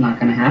 Like that's not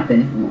going to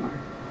happen anymore.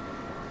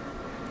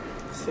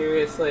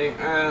 Seriously,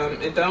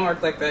 it don't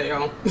work like that,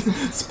 y'all.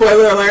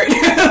 Spoiler alert.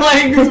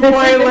 Like,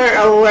 spoiler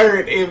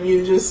alert, if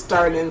you just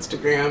start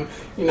Instagram,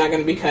 you're not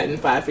going to be cutting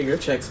 5-figure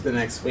checks the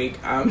next week.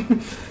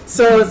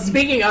 So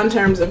speaking on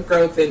terms of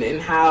growth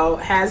and how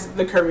has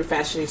the Curvy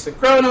Fashionista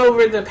grown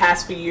over the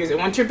past few years, and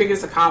what's your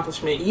biggest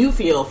accomplishment you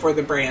feel for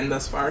the brand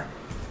thus far?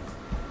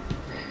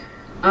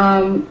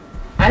 I've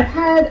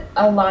had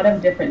a lot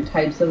of different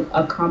types of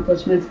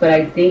accomplishments, but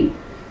I think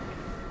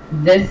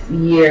this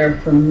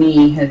year for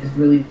me has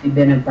really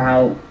been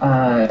about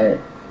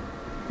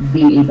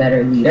being a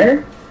better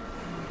leader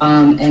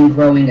and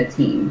growing a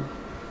team.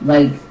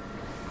 Like,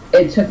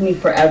 it took me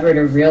forever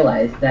to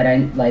realize that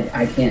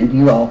I can't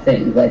do all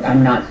things. Like,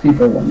 I'm not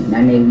Superwoman.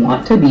 I may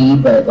want to be,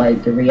 but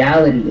like the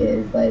reality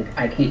is, like,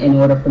 I can't. In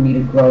order for me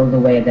to grow the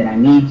way that I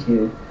need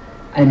to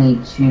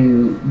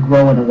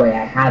grow in a way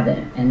I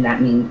haven't, and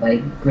that means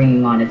like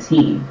bringing on a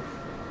team.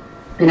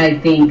 And I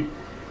think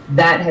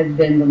that has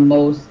been the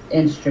most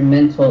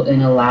instrumental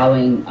in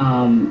allowing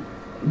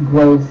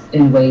growth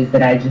in ways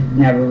that I just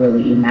never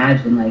really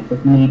imagined. Like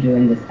with me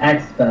doing this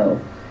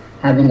expo,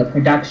 having a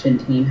production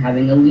team,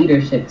 having a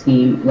leadership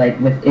team like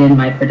within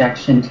my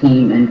production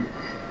team, and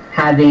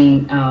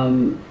having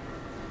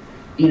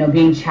you know,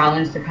 being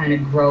challenged to kind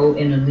of grow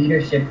in a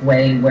leadership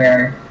way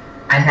where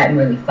I hadn't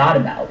really thought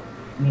about.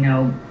 You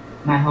know,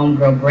 my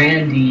homegirl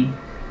Brandy,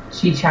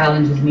 she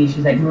challenges me.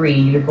 She's like, Marie,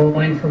 you're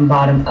going from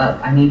bottom up.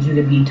 I need you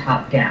to be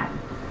top down.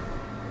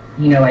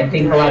 You know, I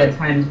think a lot of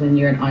times when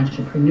you're an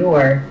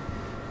entrepreneur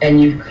and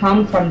you've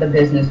come from the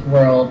business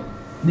world,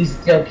 we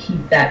still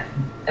keep that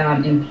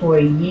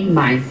employee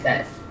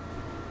mindset,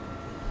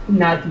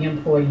 not the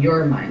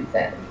employer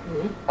mindset.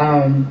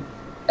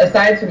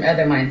 Aside from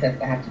other mindsets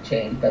that have to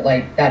change, but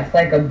like that's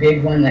like a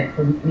big one. Like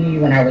for me,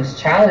 when I was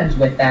challenged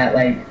with that,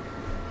 like,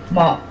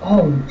 well,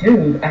 oh,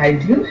 dude, I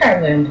do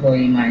have an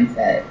employee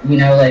mindset. You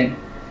know, like,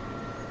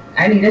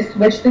 I need to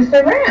switch this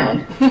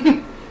around.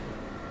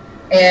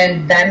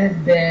 And that has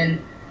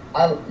been,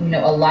 a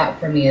lot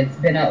for me. It's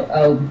been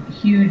a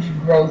huge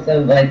growth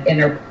of, like,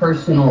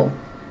 interpersonal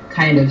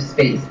kind of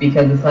space,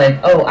 because it's like,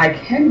 oh, I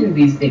can do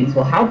these things.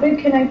 Well, how big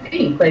can I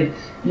think? Like,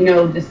 you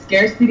know, the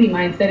scarcity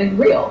mindset is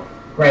real,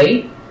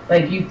 right?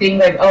 Like, you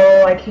think, like,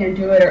 oh, I can't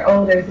do it, or,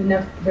 oh, there's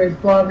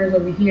bloggers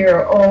over here,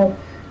 or, oh,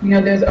 you know,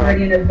 there's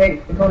already an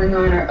event going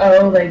on, or,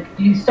 oh, like,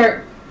 you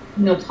start,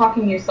 you know,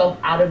 talking yourself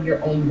out of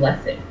your own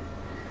blessing.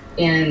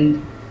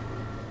 And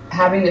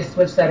having to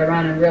switch that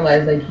around and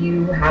realize, like,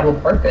 you have a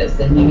purpose,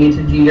 and you need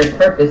to do your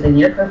purpose, and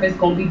your purpose is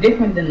going to be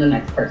different than the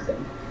next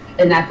person.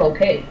 And that's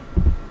okay.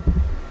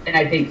 And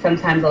I think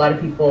sometimes a lot of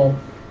people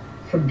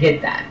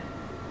forget that.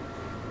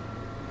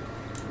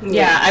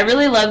 Yeah, I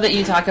really love that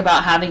you talk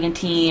about having a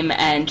team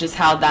and just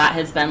how that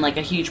has been like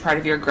a huge part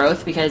of your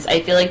growth, because I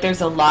feel like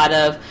there's a lot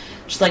of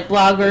just like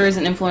bloggers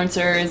and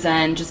influencers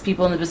and just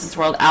people in the business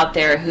world out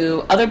there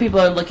who other people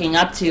are looking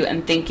up to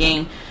and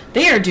thinking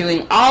they are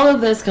doing all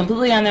of this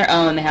completely on their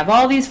own. They have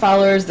all these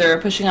followers,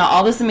 they're pushing out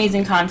all this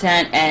amazing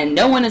content, and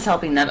no one is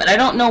helping them. And I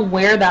don't know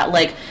where that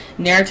like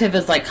narrative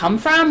has like come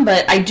from,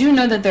 but I do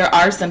know that there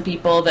are some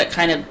people that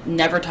kind of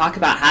never talk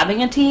about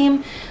having a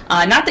team.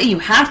 Not that you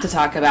have to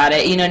talk about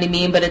it, you know what I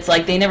mean? But it's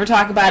like they never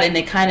talk about it, and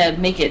they kind of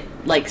make it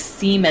like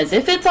seem as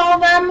if it's all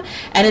them.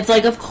 And it's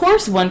like, of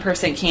course one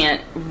person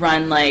can't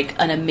run like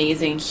an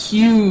amazing,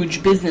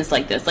 huge business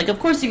like this. Like, of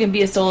course you can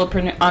be a solo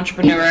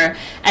entrepreneur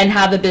and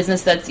have a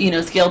business that's, you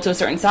know, scaled to a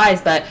certain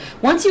size. But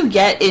once you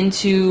get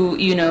into,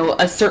 you know,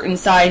 a certain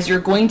size, you're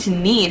going to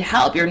need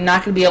help. You're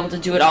not going to be able to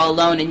do it all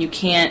alone, and you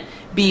can't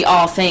be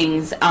all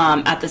things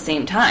at the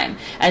same time.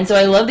 And so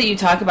I love that you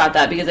talk about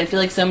that, because I feel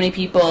like so many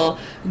people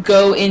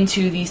go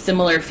into these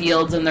similar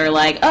fields and they're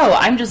like, oh,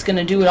 I'm just going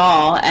to do it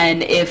all,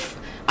 and if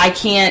I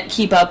can't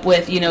keep up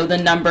with, you know, the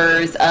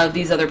numbers of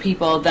these other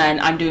people, then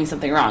I'm doing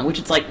something wrong. Which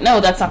it's like, no,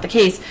 that's not the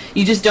case.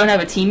 You just don't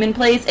have a team in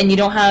place, and you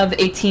don't have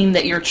a team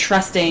that you're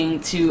trusting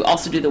to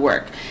also do the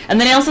work.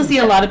 And then I also see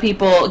a lot of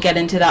people get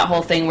into that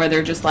whole thing where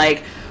they're just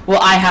like, well,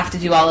 I have to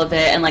do all of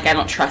it, and like I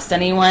don't trust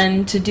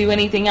anyone to do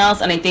anything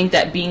else. And I think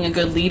that being a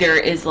good leader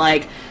is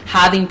like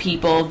having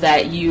people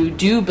that you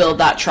do build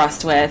that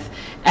trust with,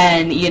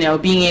 and, you know,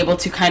 being able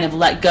to kind of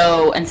let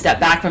go and step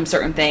back from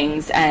certain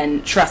things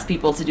and trust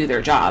people to do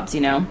their jobs,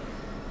 you know?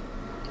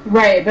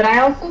 Right, but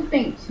I also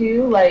think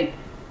too, like,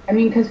 I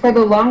mean, because for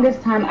the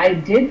longest time I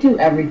did do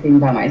everything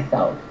by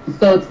myself.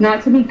 So it's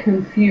not to be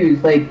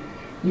confused, like,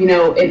 you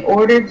know, in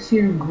order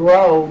to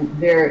grow,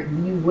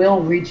 you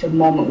will reach a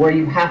moment where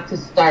you have to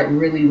start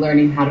really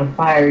learning how to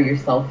fire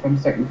yourself from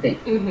certain things.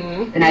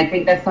 Mm-hmm. And I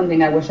think that's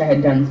something I wish I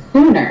had done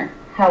sooner.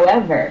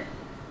 However,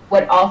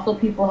 what also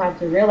people have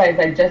to realize,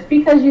 that just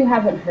because you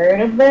haven't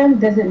heard of them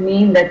doesn't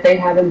mean that they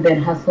haven't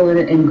been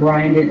hustling and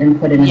grinding and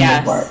putting in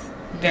the work.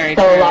 Very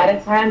so true. A lot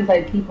of times,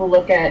 like, people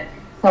look at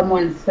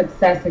someone's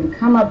success and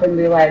come up and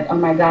be like, oh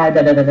my God,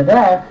 da da da da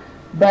da.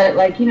 But,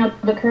 like, you know,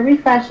 the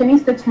Curvy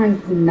Fashionista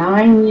turns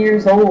 9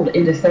 years old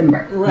in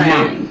December. Right.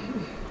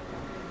 9.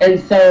 And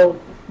so,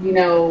 you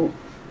know,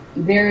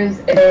 there's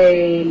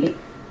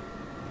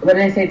what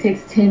did I say, it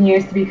takes 10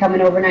 years to become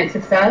an overnight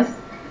success.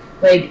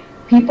 Like,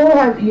 people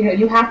have, you know,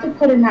 you have to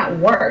put in that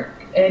work.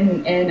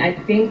 And I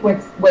think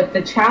what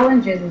the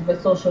challenge is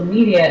with social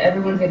media,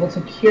 everyone's able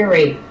to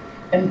curate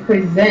and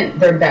present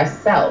their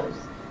best selves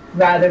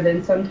rather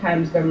than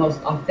sometimes their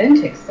most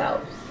authentic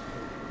selves,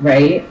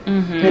 right?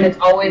 Mm-hmm. And it's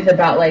always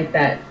about like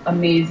that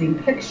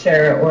amazing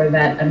picture or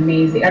that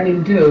amazing, I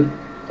mean, dude,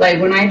 like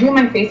when I do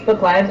my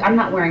Facebook Lives, I'm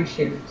not wearing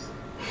shoes.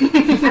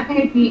 I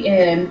may be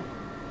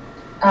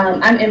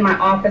I'm in my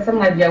office, I'm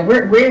like, yo,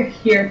 we're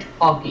here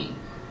talking.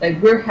 Like,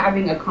 we're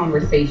having a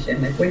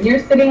conversation. Like, when you're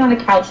sitting on the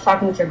couch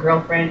talking with your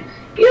girlfriend,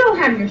 you don't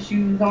have your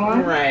shoes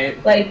on.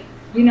 Right. Like,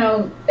 you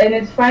know, and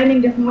it's finding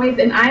different ways.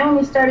 And I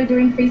only started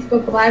doing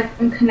Facebook Live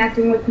and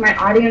connecting with my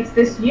audience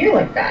this year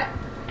like that.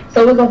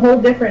 So it was a whole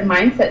different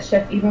mindset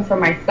shift even for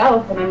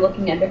myself when I'm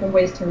looking at different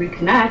ways to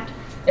reconnect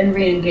and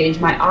re-engage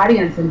my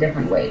audience in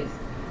different ways.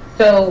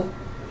 So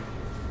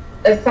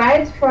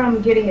aside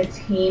from getting a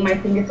team, I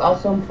think it's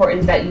also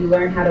important that you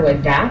learn how to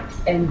adapt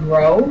and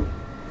grow.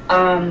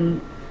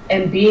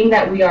 And being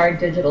that we are a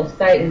digital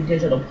site and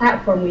digital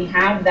platform, we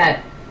have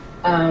that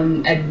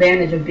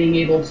advantage of being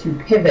able to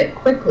pivot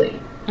quickly.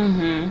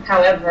 Mm-hmm.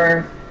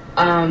 However,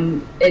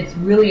 it's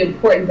really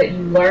important that you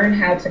learn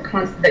how to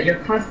that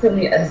you're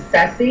constantly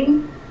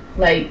assessing,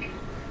 like,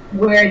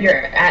 where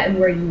you're at and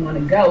where you want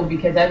to go,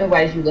 because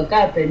otherwise you look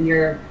up and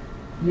you're,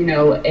 you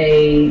know,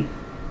 a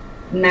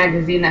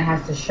magazine that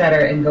has to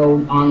shutter and go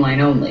online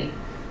only.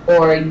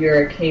 Or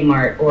you're a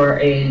Kmart or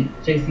a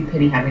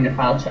JCPenney having to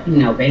file, you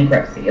know,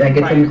 bankruptcy. Like,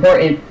 it's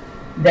important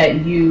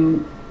that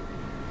you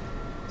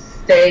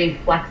stay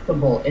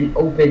flexible and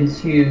open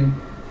to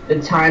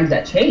the times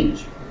that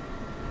change.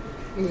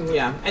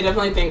 Yeah, I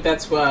definitely think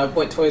that's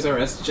what Toys R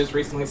Us just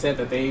recently said,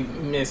 that they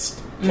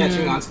missed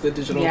catching on to the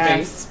digital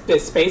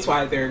space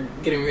while they're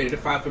getting ready to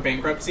file for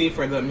bankruptcy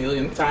for the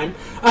millionth time.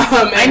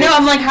 I know,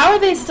 I'm like, how are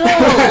they still,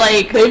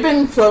 like... They've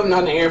been floating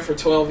on the air for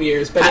 12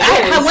 years. But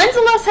when's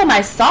the last time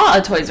I saw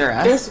a Toys R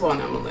Us? There's one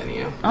on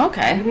Millennium.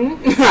 Okay.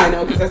 Mm-hmm. I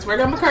know, because that's where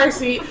I got my car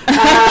seat. But,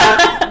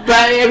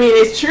 I mean,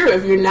 it's true.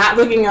 If you're not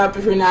looking up,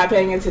 if you're not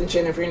paying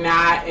attention, if you're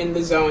not in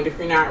the zone, if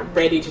you're not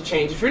ready to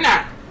change, if you're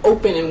not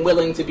open and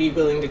willing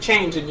to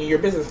change, and your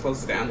business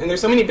closes down. And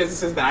there's so many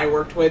businesses that I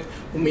worked with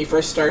when we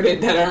first started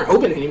that aren't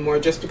open anymore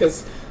just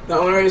because the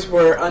owners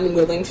were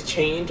unwilling to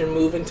change and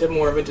move into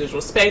more of a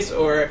digital space,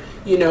 or,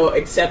 you know,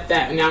 accept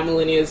that now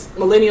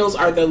millennials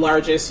are the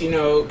largest, you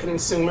know,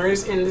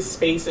 consumers in this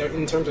space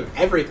in terms of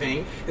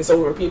everything. And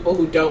so we're people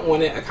who don't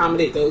want to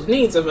accommodate those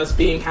needs of us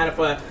being kind of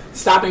a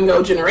stop and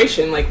go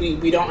generation. Like,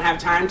 we don't have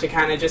time to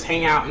kind of just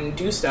hang out and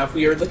do stuff.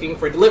 We are looking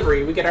for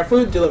delivery. We get our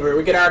food delivered.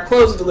 We get our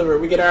clothes delivered.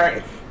 We get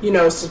our, you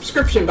know,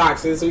 subscription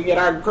boxes. We get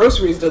our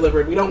groceries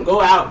delivered. We don't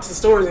go out to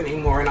stores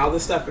anymore and all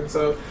this stuff. And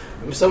so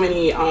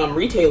many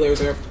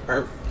retailers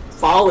are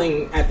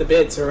falling at the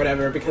bits or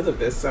whatever because of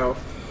this. So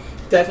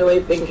definitely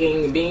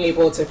being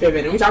able to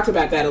pivot. And we talked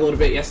about that a little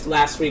bit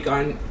last week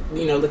on,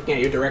 you know, looking at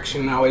your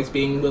direction and always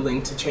being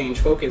willing to change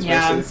focus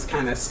versus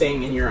kind of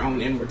staying in your own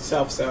inward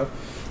self. So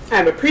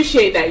I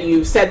appreciate that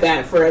you said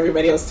that for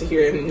everybody else to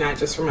hear and not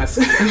just from us.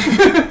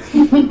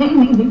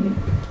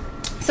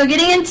 So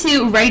getting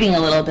into writing a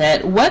little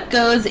bit, what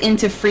goes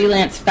into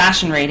freelance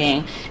fashion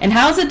writing, and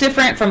how is it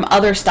different from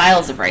other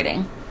styles of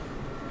writing?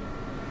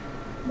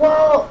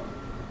 Well,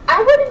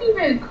 I wouldn't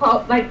even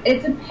call, like,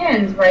 it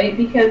depends, right?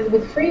 Because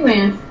with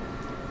freelance,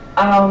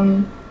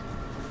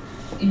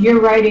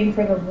 you're writing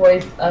for the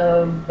voice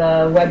of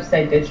the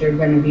website that you're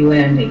going to be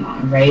landing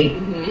on, right?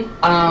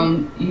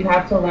 Mm-hmm. You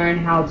have to learn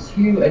how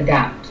to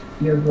adapt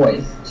your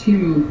voice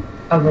to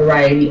a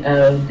variety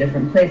of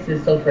different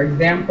places. So, for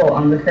example,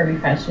 on the Curvy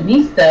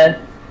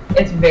Fashionista,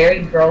 it's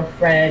very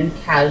girlfriend,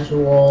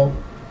 casual,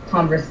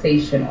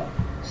 conversational.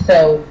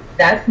 So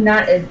that's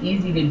not as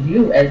easy to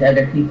do as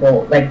other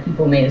people, like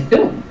people may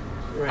assume.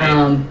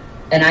 Right.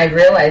 And I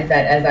realized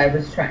that as I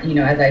was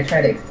as I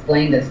try to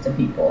explain this to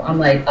people, I'm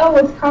like, oh,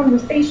 it's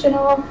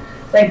conversational.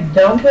 Like,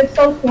 don't get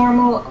so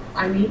formal.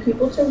 I need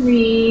people to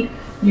read.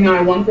 You know,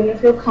 I want them to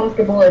feel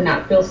comfortable and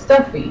not feel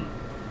stuffy.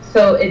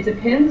 So it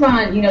depends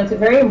on, you know, it's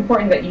very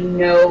important that you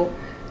know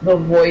the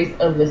voice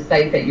of the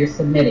site that you're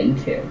submitting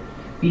to,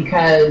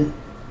 because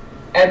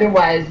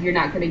otherwise you're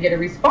not going to get a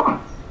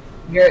response.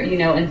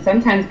 And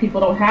sometimes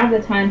people don't have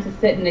the time to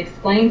sit and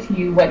explain to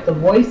you what the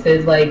voice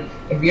is. Like,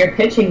 if you're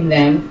pitching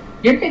them,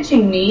 you're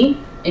pitching me,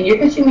 and you're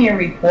pitching me a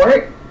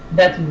report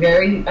that's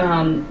very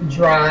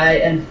dry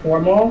and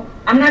formal,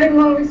 I'm not even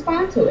going to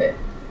respond to it.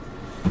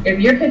 If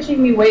you're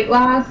pitching me weight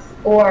loss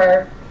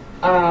or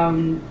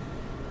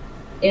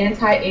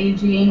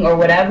anti-aging or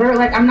whatever,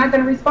 like, I'm not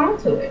going to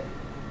respond to it.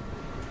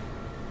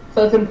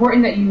 So it's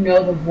important that you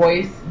know the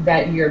voice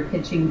that you're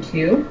pitching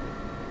to,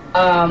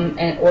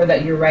 or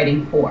that you're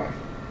writing for.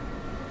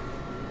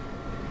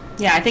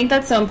 Yeah, I think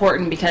that's so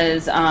important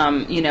because,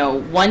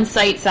 one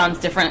site sounds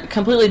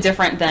completely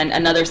different than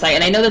another site.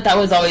 And I know that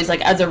was always, like,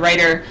 as a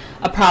writer,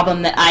 a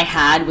problem that I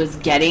had was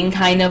getting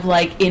kind of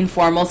like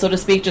informal, so to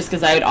speak, just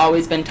because I had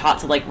always been taught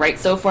to like write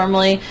so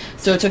formally.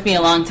 So it took me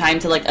a long time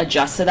to like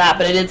adjust to that.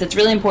 But it's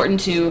really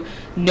important to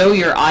know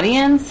your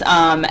audience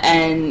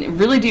and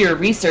really do your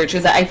research,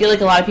 because I feel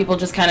like a lot of people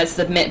just kind of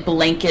submit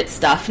blanket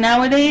stuff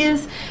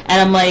nowadays,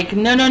 and I'm like,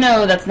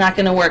 no, that's not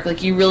going to work.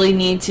 Like, you really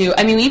need to,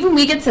 I mean, even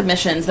we get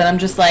submissions that I'm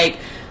just like,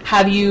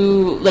 have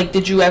you, like,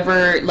 did you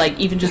ever, like,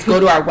 even just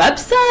go to our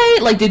website?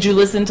 Like, did you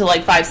listen to,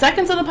 like, 5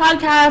 seconds of the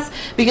podcast?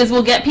 Because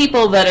we'll get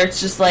people that are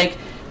just like,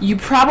 you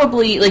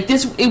probably, like,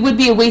 this, it would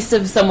be a waste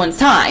of someone's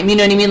time, you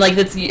know what I mean? Like,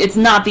 it's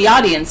not the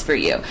audience for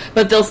you.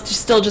 But they'll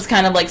still just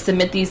kind of, like,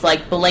 submit these,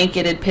 like,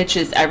 blanketed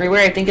pitches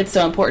everywhere. I think it's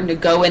so important to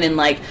go in and,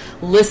 like,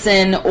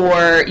 listen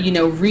or, you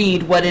know,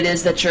 read what it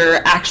is that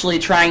you're actually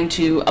trying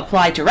to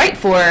apply to write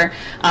for,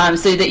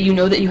 so that you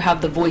know that you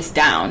have the voice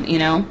down, you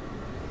know?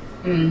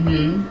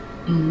 Mm-hmm.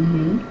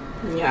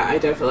 Mm-hmm. Yeah, I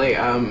definitely,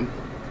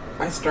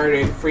 I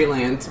started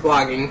freelance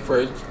blogging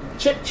for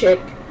Chick Chick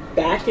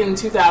back in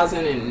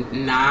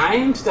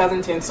 2009,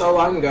 2010, so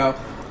long ago.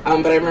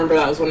 But I remember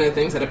that was one of the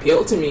things that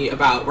appealed to me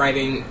about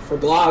writing for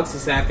blogs,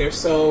 is that they're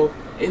so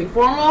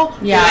informal.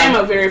 Yeah. I am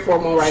a very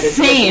formal writer.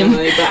 Same.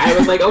 But I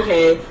was like,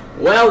 okay,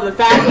 well, the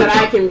fact that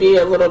I can be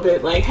a little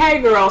bit like,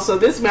 hey girl, so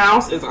this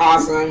mouse is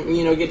awesome,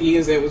 you know, get to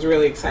use it, was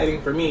really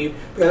exciting for me,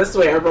 because that's the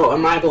way I wrote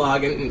on my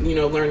blog, and, you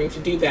know, learning to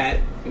do that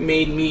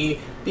made me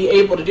be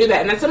able to do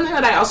that. And that's something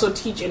that I also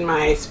teach in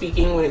my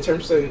speaking when in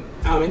terms of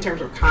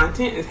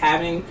content, is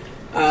having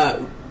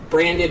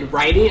branded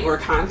writing or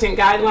content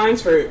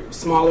guidelines for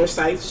smaller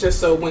sites, just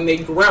so when they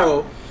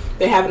grow,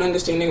 they have an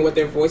understanding of what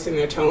their voice and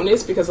their tone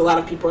is, because a lot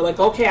of people are like,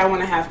 okay, I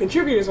want to have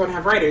contributors, I want to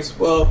have writers.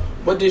 Well,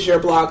 what does your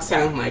blog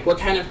sound like? What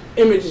kind of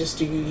images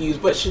do you use?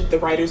 What should the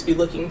writers be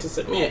looking to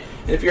submit?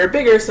 And if you're a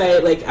bigger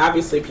site, like,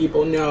 obviously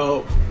people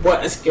know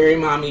what a Scary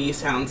Mommy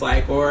sounds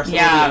like, or some of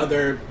the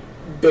other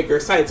bigger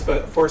sites.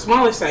 But for a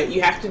smaller site,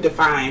 you have to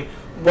define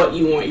what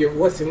you want your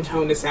voice and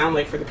tone to sound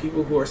like for the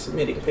people who are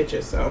submitting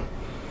pitches. So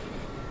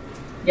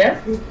Yes.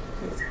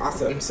 that's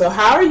awesome. So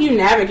how are you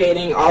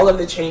navigating all of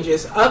the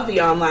changes of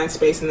the online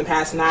space in the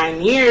past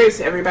 9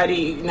 years?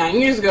 Everybody 9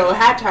 years ago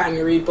had time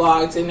to read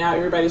blogs, and now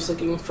everybody's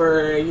looking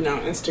for, you know,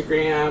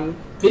 Instagram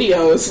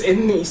videos,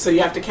 and so you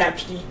have to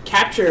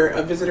capture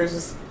a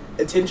visitor's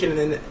attention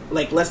in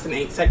like less than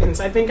 8 seconds,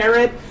 I think I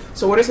read.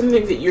 So what are some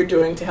things that you're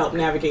doing to help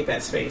navigate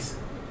that space?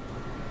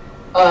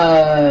 It's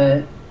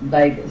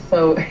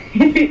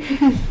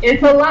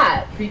a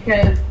lot,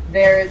 because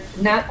there's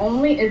not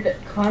only is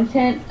it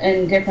content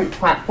and different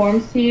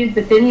platforms to use,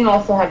 but then you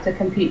also have to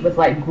compete with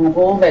like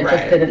Google that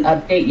just did an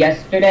update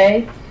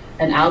yesterday,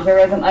 an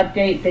algorithm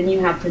update. Then you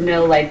have to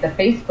know like the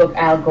Facebook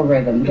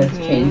algorithm that's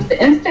changed, the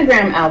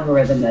Instagram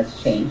algorithm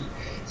that's changed.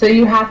 So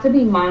you have to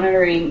be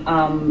monitoring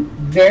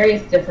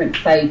various different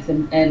sites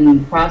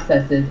and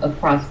processes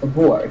across the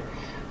board,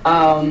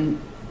 and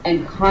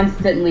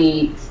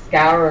constantly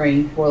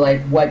scouring for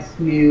like what's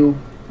new,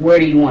 where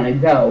do you want to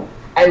go.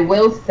 I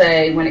will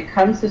say, when it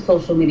comes to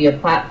social media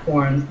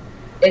platforms,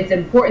 it's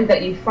important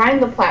that you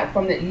find the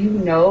platform that you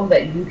know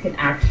that you can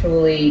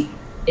actually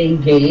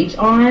engage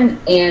on,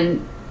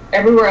 and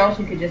everywhere else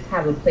you could just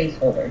have a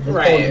placeholder, just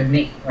hold your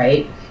name,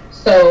 right?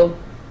 So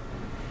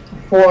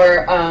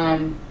for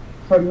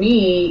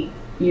me,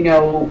 you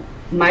know,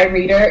 my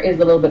reader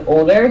is a little bit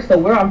older, so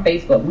we're on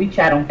Facebook. We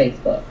chat on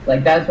Facebook.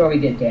 Like, that's where we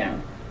get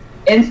down.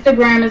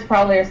 Instagram is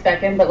probably our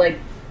second, but like,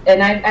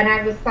 and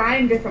I've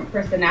assigned different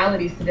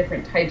personalities to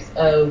different types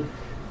of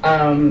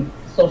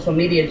social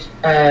media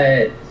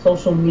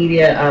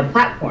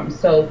platforms.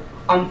 So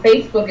on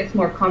Facebook, it's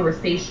more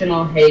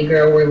conversational. Hey,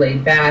 girl, we're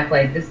laid back.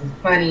 Like, this is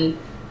funny.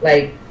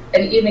 Like,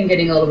 and even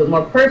getting a little bit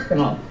more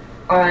personal.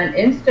 On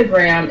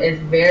Instagram, it's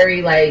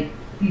very like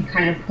you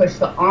kind of push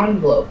the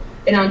envelope.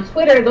 And on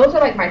Twitter, those are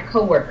like my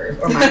coworkers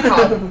or my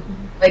colleagues.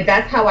 Like,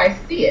 that's how I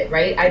see it,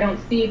 right? I don't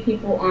see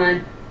people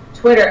on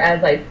Twitter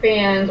as like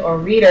fans or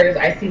readers.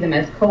 I see them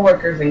as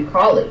coworkers and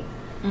colleagues,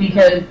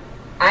 because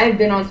I've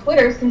been on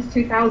Twitter since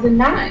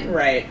 2009.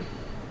 Right.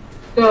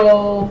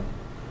 So,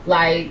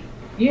 like,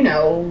 you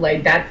know,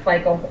 like that's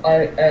like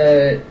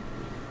or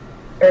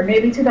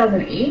maybe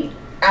 2008.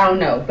 I don't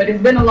know, but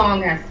it's been a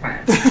long ass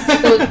time.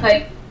 So it's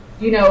like,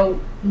 you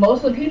know,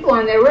 most of the people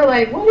on there were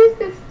like, what is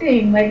this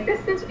thing? Like,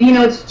 this is, you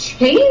know, it's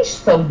changed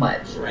so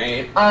much.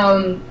 Right.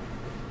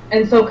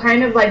 And so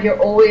kind of like you're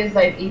always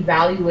like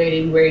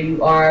evaluating where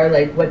you are,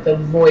 like what the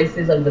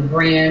voices of the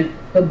brand,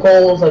 the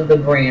goals of the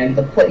brand,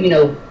 the, you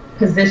know,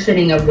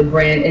 positioning of the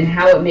brand, and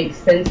how it makes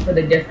sense for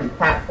the different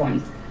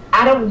platforms.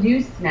 I don't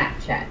use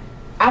Snapchat.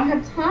 I don't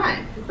have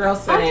time. Girl,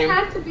 same. I don't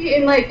have to be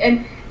in like,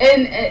 and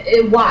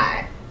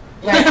why?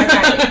 Like, I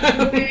got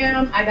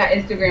Instagram, I got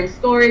Instagram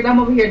stories. I'm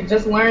over here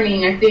just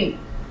learning. I think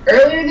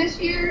earlier this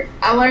year,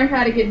 I learned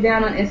how to get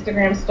down on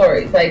Instagram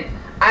stories. Like,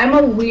 I'm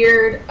a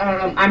weird,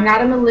 I'm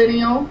not a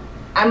millennial.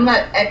 I'm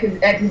not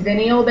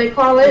Xennial, they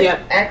call it.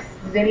 Yep.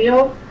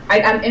 Xennial.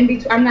 I'm in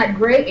between. I'm that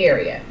gray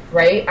area,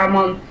 right? I'm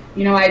on,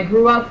 you know, I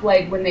grew up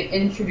like when they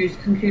introduced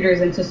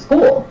computers into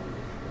school.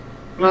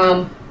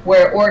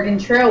 where Oregon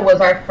Trail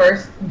was our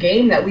first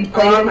game that we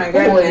played. Oh my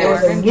goodness.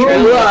 Oregon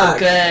Trail was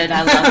good. I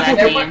love that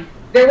game.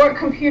 There weren't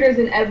computers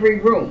in every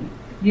room.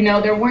 You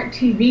know, there weren't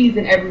TVs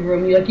in every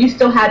room. You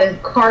still had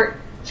to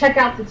check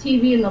out the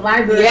TV in the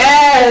library.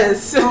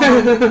 Yes.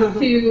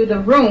 To the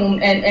room,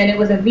 and it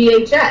was a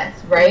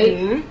VHS, right?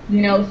 Mm-hmm.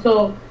 You know,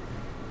 so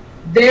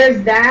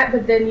there's that.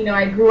 But then, you know,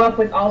 I grew up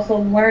with also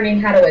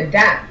learning how to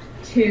adapt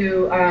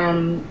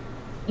to,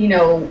 you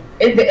know,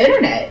 the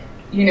internet.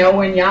 You know,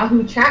 when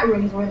Yahoo chat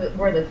rooms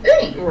were the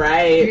thing.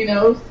 Right. You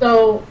know,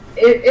 so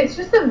it's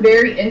just a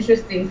very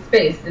interesting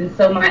space. And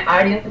so my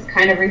audience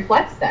kind of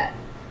reflects that.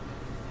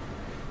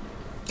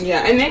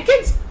 Yeah, and it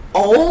gets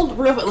old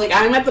real like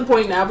I'm at the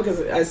point now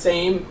because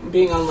same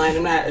being online,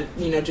 I'm not,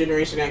 you know,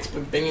 Generation X,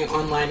 but being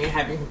online and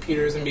having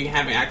computers and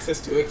having access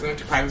to it because I went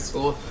to private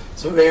school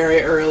so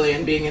very early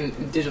and being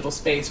in digital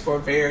space for a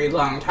very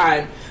long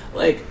time.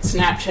 Like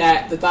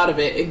Snapchat, the thought of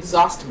it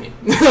exhausts me.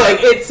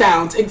 Like, it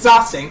sounds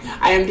exhausting.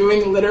 I am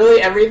doing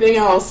literally everything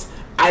else.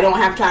 I don't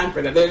have time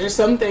for that. There's just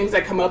some things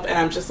that come up and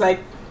I'm just like,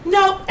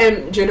 nope.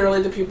 And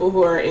generally the people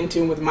who are in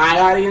tune with my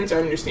audience or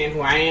understand who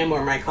I am,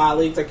 or my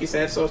colleagues, like you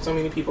said, so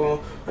many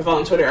people I follow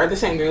on Twitter are the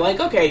same. They're like,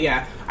 okay,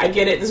 yeah, I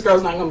get it. This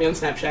girl's not going to be on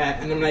Snapchat,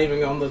 and I'm not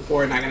even going to look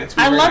for it, not going to tweet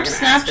I her, loved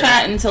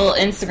Snapchat until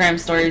Instagram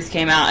stories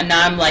came out, and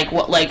now I'm like,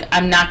 what? Like,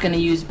 I'm not going to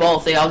use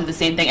both. They all do the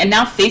same thing. And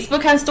now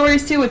Facebook has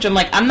stories too, which I'm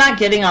like, I'm not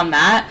getting on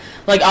that.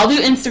 Like, I'll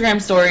do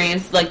Instagram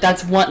stories. Like,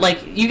 that's one,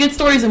 like, you get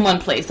stories in one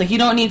place. Like, you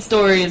don't need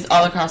stories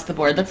all across the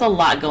board. That's a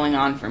lot going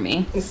on for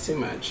me. It's too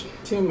much.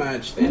 Too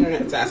much. The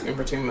internet's asking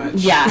for too much.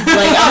 Yeah. Like,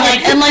 I'm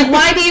like, and like,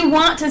 why do you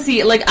want to see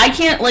it? Like, I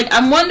can't, like,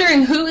 I'm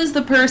wondering who is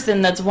the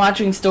person that's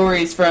watching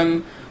stories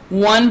from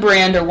one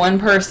brand or one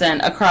person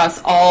across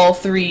all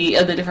three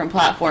of the different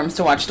platforms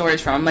to watch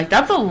stories from. I'm like,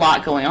 that's a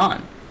lot going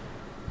on.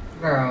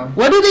 Girl.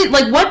 What do they,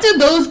 like, what do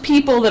those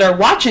people that are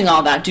watching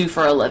all that do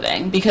for a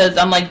living? Because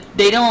I'm like,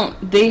 they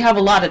have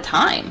a lot of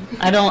time.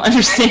 I don't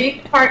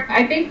understand.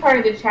 I think part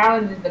of the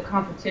challenge is the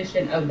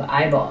competition of the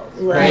eyeballs,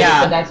 right?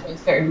 Yeah. So that's when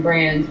certain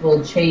brands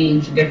will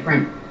change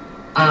different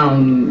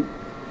algorithms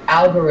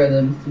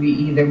to be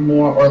either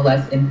more or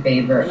less in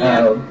favor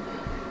of,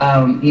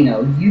 you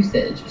know,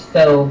 usage.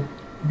 So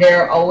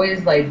there are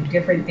always, like,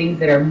 different things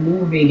that are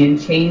moving and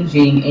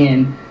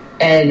changing,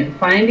 and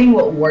finding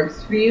what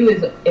works for you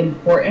is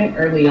important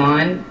early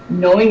on.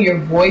 Knowing your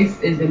voice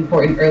is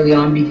important early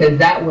on, because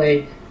that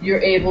way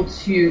you're able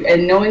to,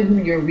 and knowing who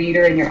your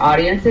reader and your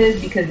audience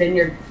is, because then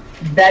you're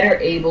better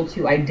able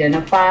to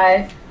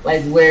identify,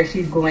 like, where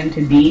she's going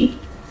to be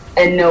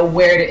and know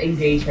where to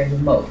engage her the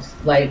most.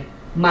 Like,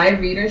 my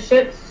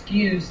readership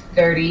skews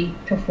 30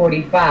 to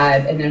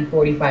 45 and then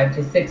 45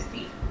 to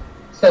 60.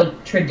 So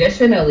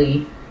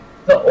traditionally,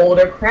 the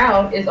older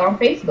crowd is on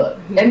Facebook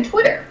and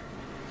Twitter.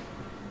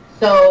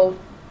 So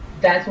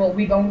that's what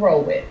we gonna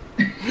roll with.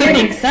 That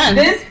makes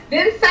sense.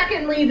 Then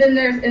secondly, then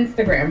there's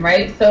Instagram,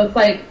 right? So it's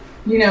like,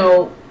 you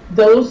know,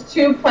 those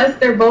two, plus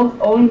they're both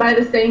owned by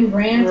the same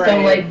brand, right.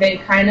 So like they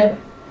kind of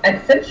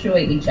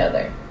accentuate each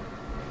other.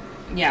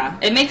 Yeah,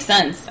 it makes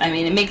sense. I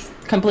mean, it makes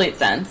complete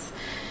sense.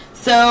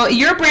 So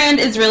your brand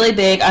is really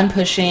big on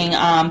pushing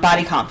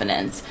body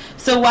confidence.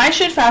 So why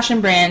should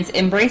fashion brands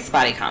embrace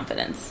body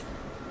confidence?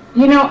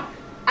 You know,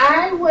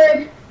 I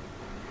would.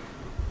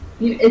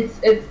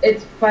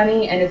 It's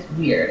funny and it's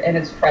weird and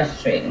it's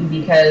frustrating,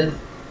 because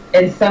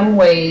in some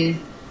ways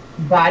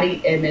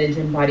body image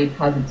and body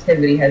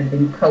positivity has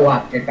been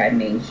co-opted by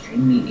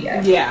mainstream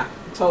media. Yeah,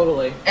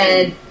 totally.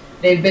 And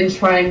they've been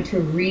trying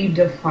to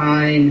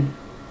redefine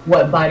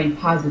what body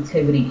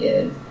positivity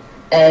is,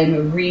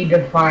 and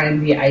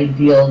redefine the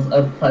ideals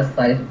of plus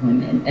size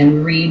women,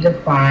 and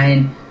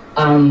redefine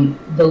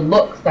the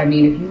looks. I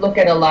mean, if you look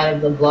at a lot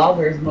of the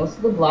bloggers, most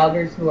of the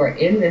bloggers who are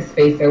in this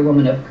space are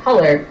women of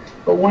color.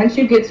 But once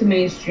you get to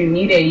mainstream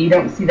media, you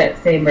don't see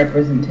that same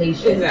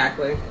representation.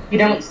 Exactly. You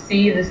don't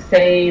see the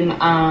same.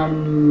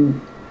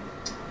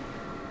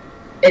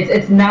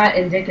 It's not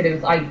indicative.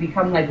 It's like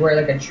become like we're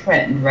like a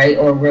trend, right?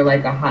 Or we're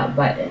like a hot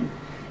button,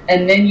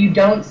 and then you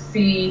don't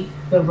see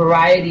the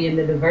variety and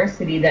the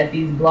diversity that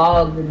these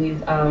blogs and these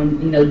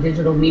you know,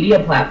 digital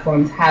media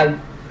platforms have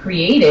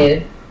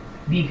created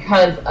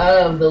because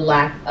of the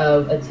lack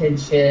of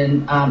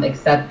attention,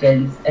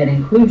 acceptance, and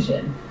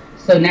inclusion.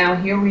 So now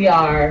here we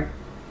are.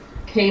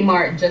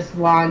 Kmart just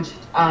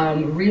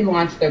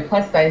relaunched their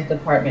plus size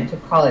department to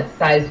call it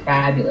Size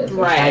Fabulous.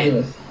 Right.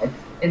 Fabulous size,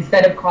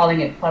 instead of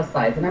calling it plus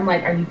size. And I'm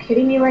like, are you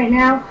kidding me right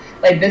now?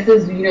 Like, this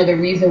is, you know, the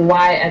reason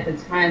why at the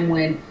time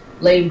when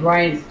Lane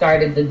Bryant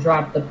started the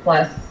Drop the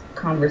Plus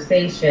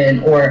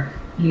conversation, or,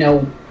 you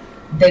know,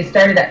 they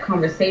started that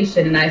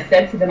conversation, and I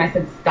said to them, I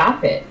said,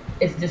 stop it.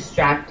 It's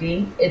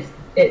distracting. It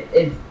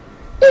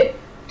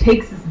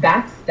takes us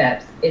back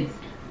steps. It's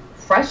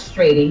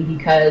frustrating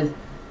because,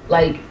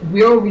 like,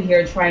 we're over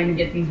here trying to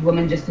get these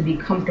women just to be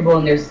comfortable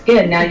in their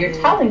skin. Now you're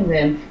telling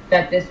them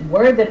that this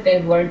word that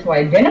they've learned to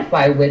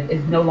identify with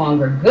is no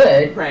longer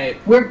good. Right.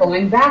 We're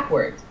going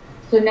backwards.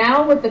 So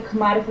now with the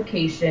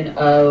commodification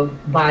of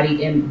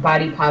body and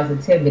body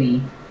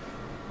positivity,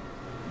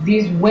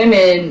 these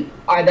women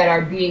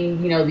are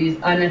being,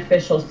 these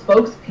unofficial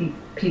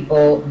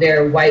spokespeople,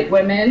 they're white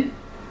women.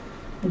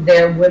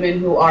 They're women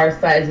who are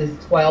sizes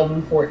 12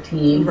 and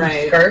 14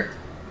 who skirt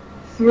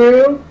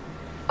through.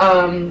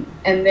 And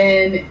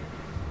then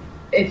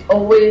it's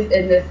always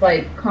in this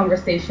like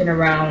conversation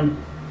around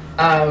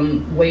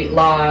weight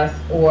loss,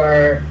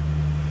 or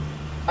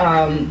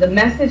the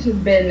message has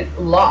been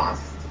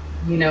lost,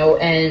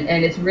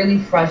 and it's really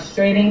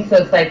frustrating. So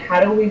it's like,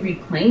 how do we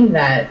reclaim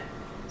that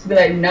to be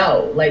like,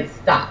 no, like,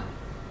 stop.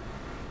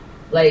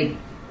 Like,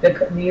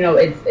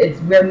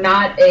 we're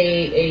not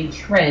a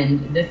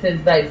trend. This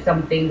is like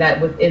something that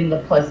within the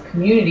plus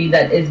community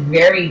that is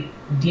very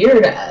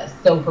dear to us.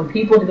 So for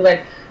people to be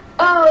like,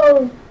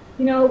 oh,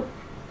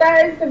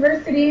 size,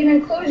 diversity, and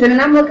inclusion,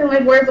 and I'm looking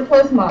like, where's the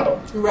plus model?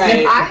 Right.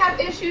 And if I have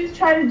issues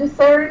trying to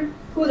discern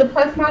who the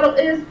plus model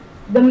is,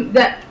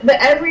 the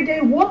everyday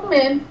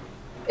woman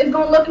is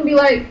gonna look and be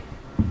like,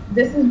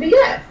 this is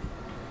BS.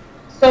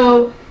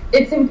 So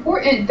it's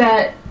important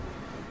that,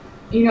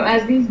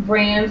 as these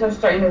brands are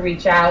starting to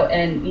reach out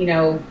and,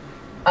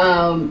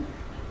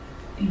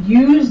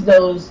 use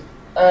those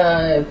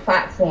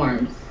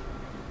platforms,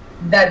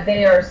 that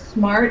they are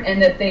smart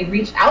and that they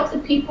reach out to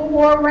people who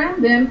are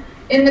around them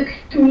in the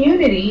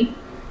community,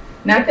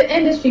 not the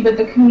industry, but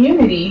the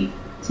community,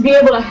 to be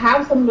able to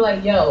have someone be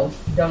like, yo,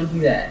 don't do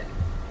that.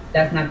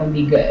 That's not going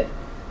to be good.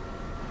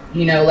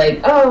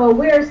 Like, oh,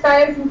 we're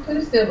size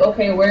inclusive.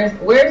 Okay, where's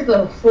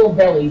the full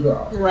belly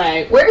girl?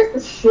 Right. Where's the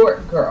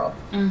short girl?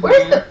 Mm-hmm.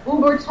 Where's the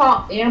uber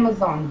tall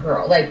Amazon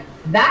girl? Like,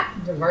 that's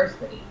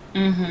diversity.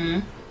 Mm-hmm.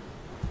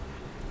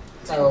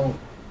 So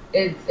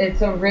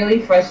it's a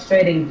really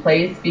frustrating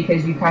place,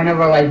 because you kind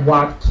of are like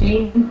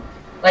watching.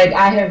 Like,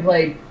 I have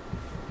like,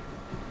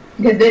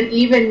 because then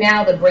even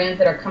now the brands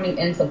that are coming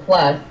into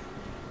plus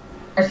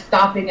are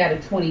stopping at a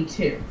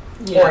 22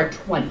 or a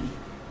 20.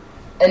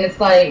 And it's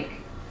like,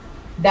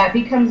 that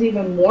becomes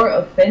even more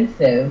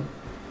offensive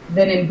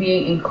than in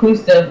being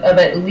inclusive of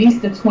at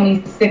least a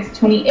 26,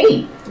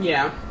 28.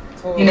 Yeah.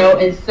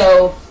 And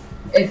so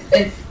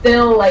it's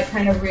still like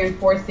kind of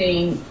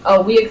reinforcing,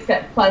 oh, we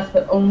accept plus,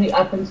 but only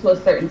up until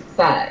a certain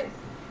size.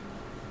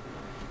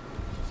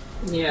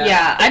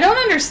 Yeah, I don't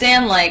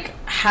understand like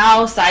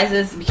how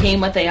sizes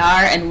became what they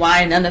are and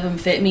why none of them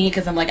fit me,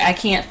 because I'm like, I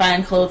can't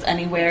find clothes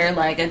anywhere.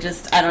 Like, I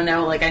don't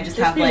know, like I just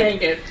have like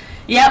naked.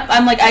 Yep,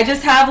 I'm like, I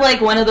just have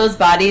like one of those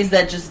bodies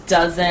that just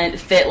doesn't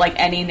fit like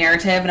any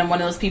narrative, and I'm one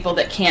of those people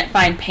that can't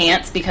find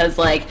pants because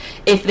like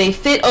if they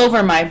fit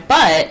over my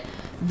butt,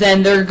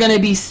 then they're gonna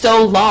be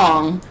so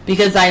long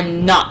because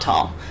I'm not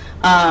tall.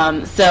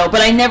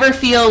 But I never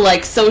feel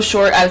like so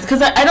short.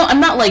 Because I'm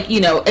not like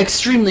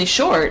extremely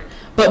short.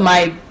 But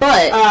my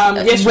butt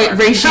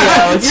ratio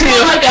to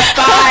you're like a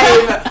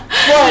 5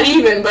 foot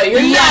even, but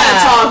you're not a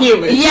tall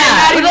human.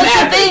 Yeah, but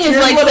that's the thing is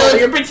you're like little, so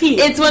you're petite.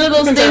 It's one of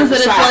those things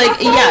that it's like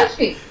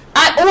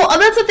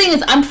that's the thing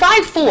is I'm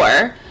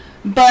 5'4",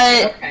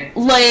 but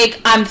like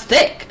I'm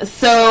thick,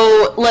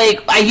 so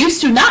like I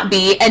used to not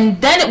be, and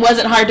then it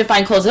wasn't hard to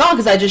find clothes at all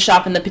because I just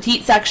shop in the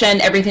petite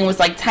section. Everything was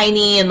like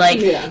tiny and like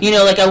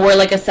like I wore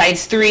like a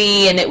size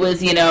 3, and it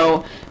was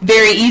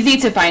very easy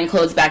to find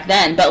clothes back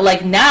then. But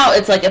like now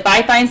it's like if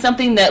I find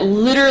something that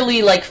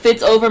literally like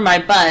fits over my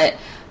butt,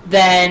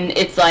 then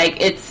it's like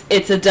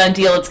it's a done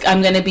deal.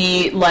 I'm gonna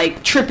be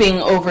like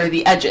tripping over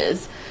the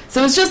edges.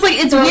 So it's just like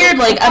it's weird.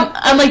 Like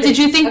I'm like, did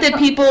you think that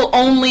people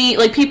only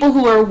like people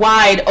who are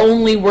wide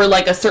only were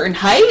like a certain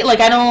height?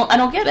 Like I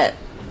don't get it.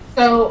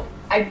 So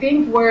I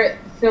think a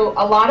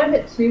lot of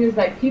it too is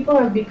like people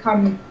have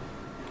become.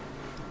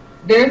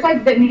 There's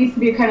like that needs to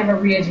be kind of a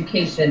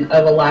re-education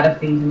of a lot of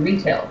things in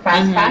retail.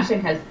 Fast fashion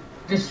has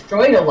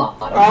destroyed a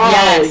lot of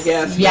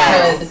it.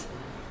 Yes.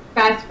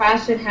 Fast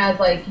fashion has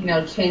like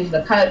changed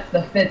the cuts,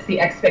 the fits,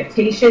 the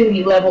expectation,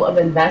 the level of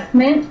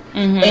investment,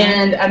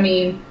 and I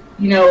mean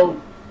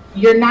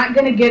you're not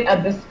going to get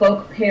a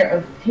bespoke pair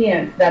of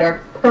pants that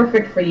are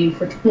perfect for you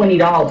for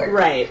 $20.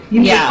 Right.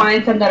 You can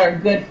find some that are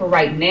good for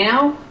right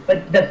now,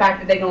 but the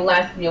fact that they're going to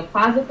last in your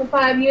closet for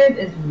 5 years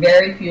is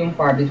very few and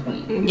far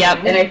between.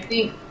 Yep. And I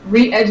think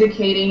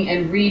re-educating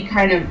and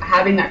kind of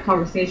having that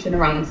conversation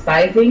around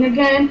sizing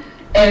again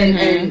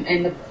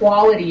and the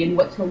quality and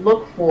what to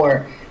look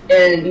for,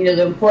 and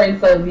the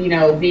importance of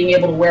being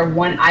able to wear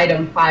one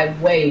item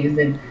 5 ways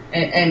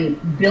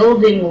and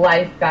building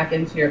life back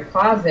into your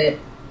closet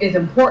is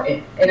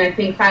important. And I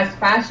think fast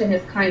fashion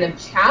has kind of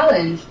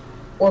challenged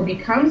or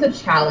becomes a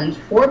challenge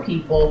for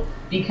people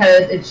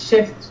because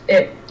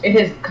it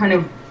has kind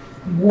of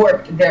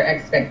warped their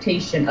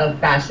expectation of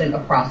fashion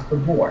across the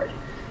board.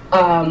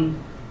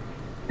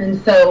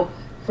 And so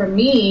for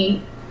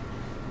me,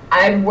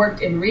 I've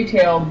worked in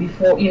retail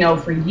before,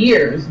 for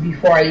years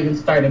before I even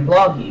started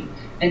blogging.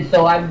 And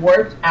so I've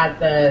worked at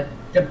the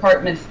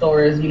department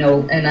stores,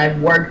 and I've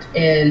worked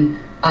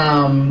in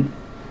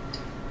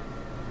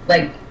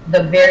like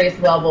the various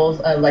levels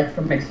of like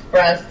from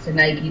Express to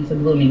Nike to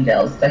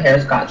Bloomingdale's to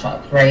Harris Scott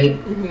shops, right?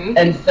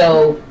 And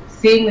so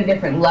seeing the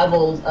different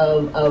levels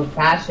of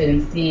fashion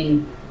and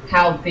seeing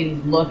how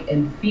things look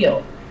and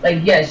feel. Like,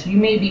 yes, you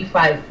may be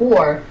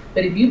 5'4",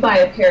 but if you buy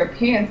a pair of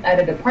pants at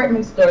a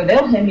department store,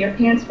 they'll hem your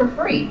pants for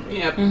free.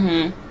 Yep.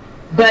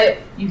 Mm-hmm. But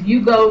if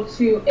you go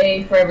to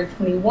a Forever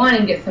 21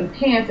 and get some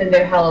pants and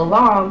they're hella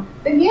long,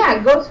 then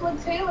yeah, go to a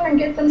tailor and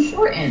get them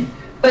shortened.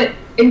 But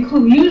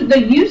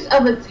the use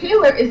of a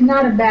tailor is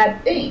not a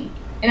bad thing.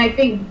 And I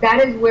think that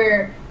is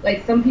where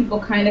like some people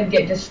kind of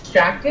get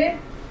distracted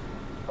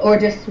or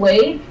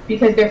dissuaded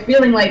because they're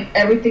feeling like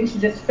everything should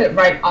just fit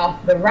right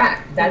off the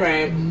rack.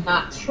 That's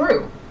not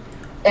true.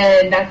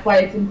 And that's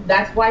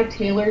why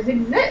tailors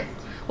exist.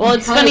 Well,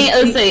 it's funny.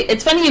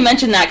 It's funny you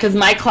mentioned that because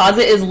my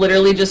closet is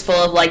literally just full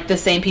of like the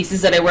same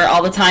pieces that I wear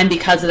all the time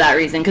because of that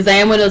reason. Because I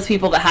am one of those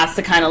people that has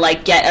to kind of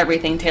like get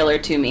everything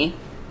tailored to me.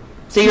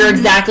 So you're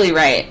exactly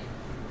right.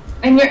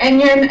 And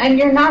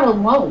you're not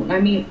alone. I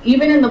mean,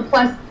 even in the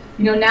plus,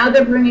 now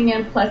they're bringing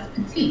in plus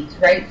petite,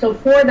 right? So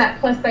for that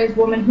plus size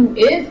woman who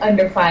is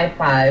under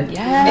 5'5",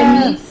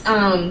 and needs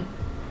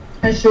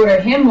a shorter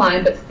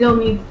hemline, but still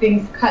needs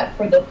things cut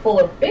for the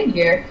fuller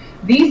figure,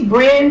 these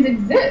brands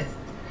exist.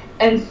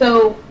 And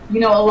so, a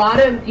lot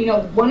of,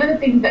 one of the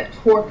things that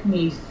torque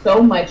me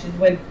so much is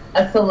when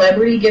a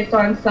celebrity gets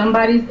on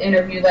somebody's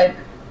interview, like,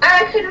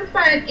 I couldn't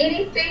find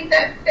anything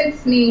that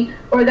fits me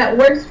or that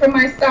works for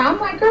my style. I'm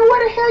like, girl,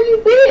 where the hell you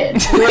been?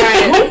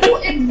 Right. People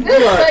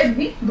exist. Like,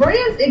 these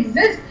brands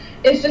exist.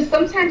 It's just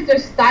sometimes their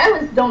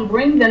stylists don't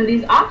bring them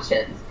these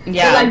options.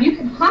 Yeah. So, like, you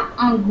can hop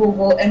on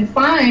Google and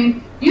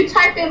find, you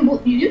type in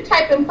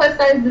plus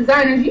size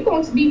designers, you're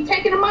going to be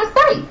taken to my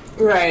site.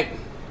 Right.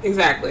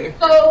 Exactly.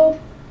 So,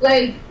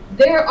 like,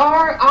 there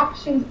are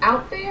options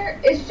out there.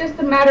 It's just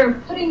a matter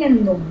of putting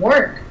in the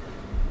work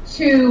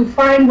to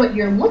find what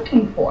you're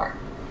looking for.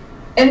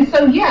 And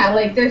so, yeah,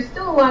 like, there's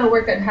still a lot of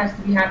work that has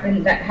to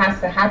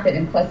happen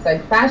in plus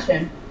size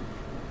fashion.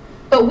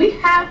 But we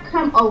have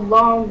come a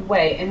long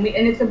way, and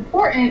it's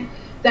important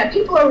that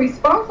people are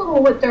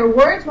responsible with their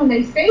words when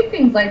they say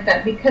things like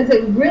that, because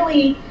it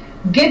really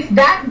gets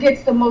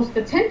the most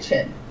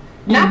attention.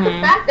 Not the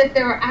fact that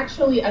there are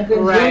actually a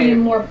gazillion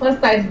more plus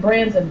size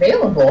brands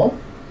available,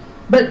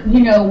 but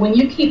when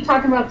you keep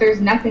talking about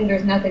there's nothing,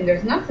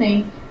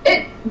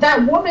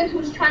 that woman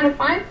who's trying to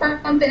find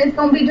something is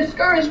going to be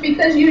discouraged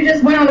because you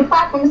just went on the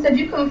platform and said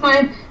you couldn't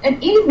find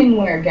an evening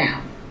wear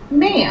gown,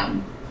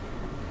 ma'am.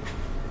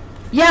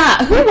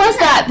 Yeah, who was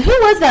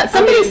that?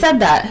 Somebody said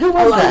that. Who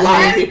was that? A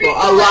lot of people.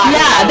 A lot.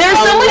 Yeah, there's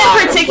someone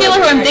in particular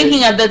who I'm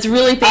thinking of that's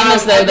really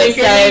famous though. That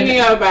said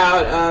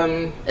about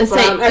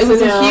it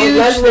was a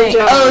huge thing.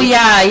 Oh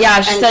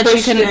yeah. She said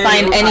she couldn't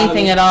find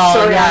anything at all.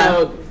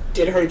 Soriano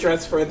did her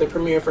dress for the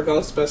premiere for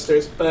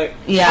Ghostbusters, but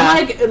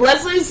I'm like,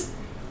 Leslie's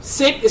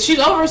she's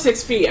over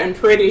 6 feet. I'm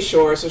pretty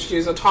sure. So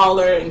she's a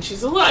taller, and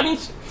she's a little.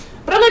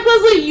 But I'm like,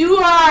 Leslie, you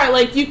are,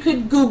 like, you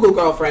could Google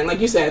girlfriend, like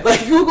you said.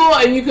 Like, Google,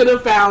 and you could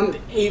have found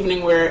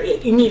evening wear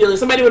immediately.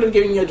 Somebody would have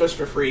given you a dress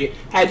for free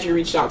had you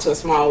reached out to a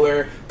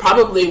smaller,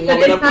 probably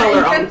woman of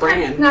color on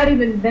brand. It's not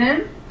even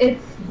them, it's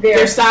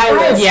their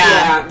stylist.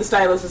 Yeah, the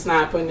stylist is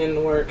not putting in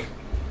the work.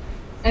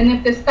 And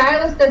if the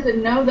stylist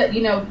doesn't know that,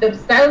 the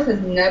stylist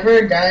has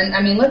never done,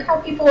 I mean, look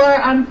how people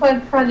are on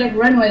Project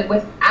Runway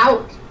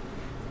without,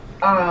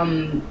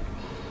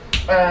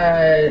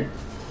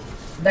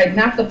 like,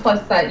 not the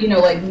plus size,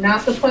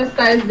 not the plus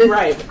size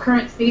this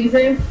current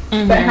season,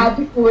 but how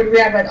people would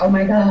react like, oh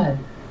my god,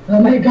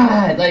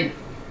 like,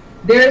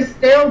 there's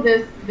still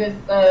this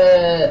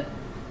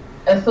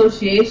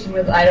association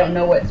with I don't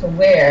know what to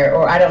wear,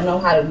 or I don't know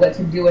what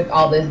to do with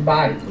all this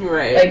body.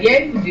 Right. Like, yeah,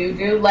 you do,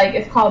 dude. Like,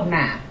 it's called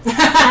math.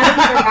 How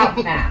to figure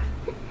out math.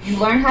 You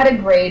learn how to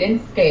grade and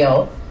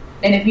scale,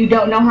 and if you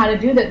don't know how to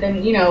do that,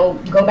 then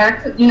go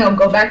back to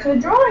the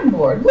drawing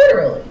board,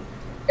 literally.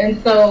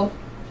 And so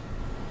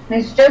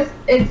it's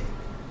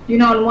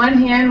on one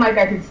hand, like,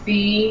 I could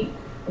see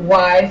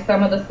why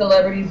some of the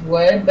celebrities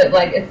would, but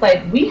like, it's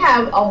like we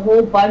have a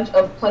whole bunch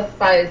of plus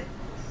size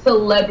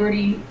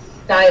celebrity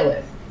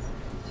stylists.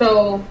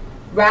 So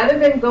rather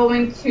than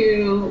going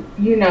to,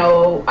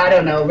 I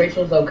don't know,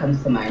 Rachel Zoe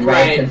comes to mind,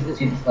 right? Because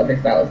she's a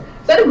celebrity stylist.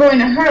 Instead of going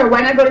to her,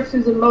 why not go to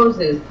Susan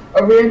Moses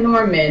or Rhea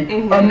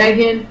Norman or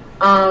Megan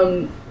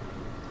from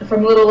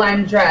Little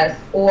Lime Dress,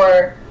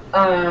 or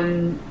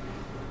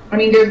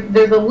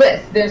there's a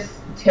list. There's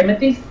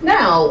Timothy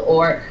Snell,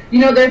 or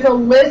there's a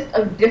list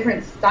of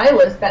different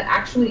stylists that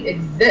actually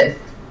exist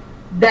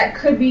that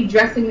could be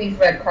dressing these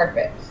red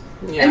carpets,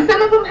 and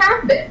some of them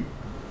have been.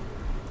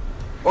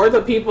 Or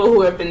the people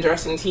who have been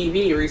dressing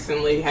TV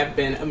recently have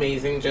been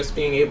amazing, just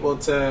being able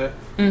to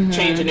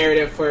change a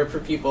narrative for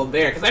people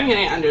there. Because, I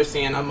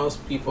understand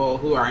most people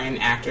who are in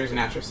actors and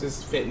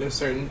actresses fit in a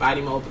certain body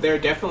mold, but there are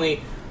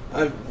definitely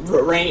a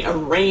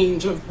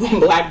range of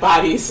black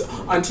bodies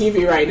on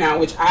TV right now,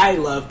 which I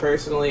love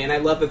personally, and I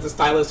love that the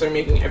stylists are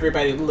making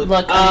everybody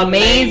look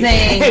amazing.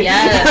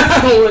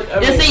 Yes.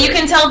 Just so you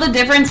can tell the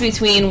difference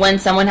between when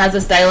someone has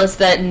a stylist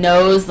that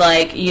knows,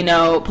 like,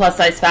 plus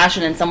size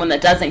fashion and someone that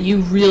doesn't.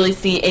 You really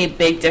see a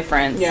big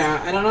difference. Yeah,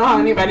 I don't know how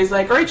anybody's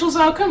like, Rachel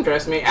Zoe, come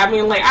dress me. I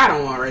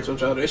don't want Rachel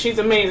Zoe. She's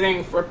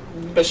amazing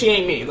but she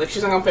ain't me. Like,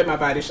 she's not gonna fit my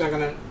body. She's not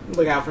gonna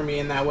look out for me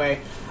in that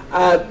way.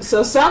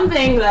 So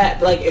something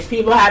that, like, if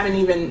people haven't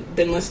even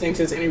been listening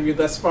to this interview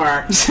thus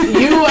far,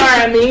 you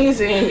are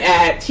amazing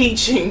at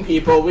teaching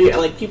people.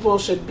 People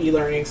should be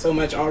learning so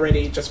much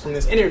already just from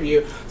this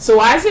interview. So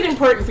why is it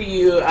important for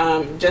you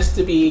just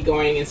to be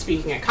going and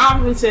speaking at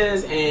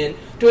conferences and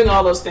doing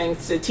all those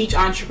things to teach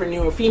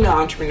female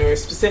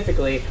entrepreneurs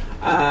specifically,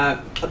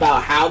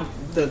 about how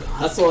the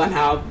hustle and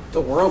how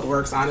the world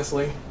works,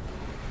 honestly?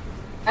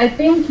 I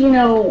think,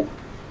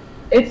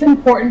 it's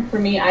important for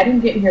me. I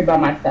didn't get here by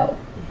myself.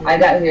 I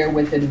got here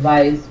with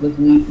advice, with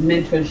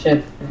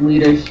mentorship,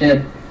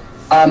 leadership,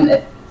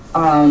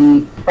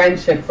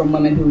 friendship from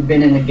women who've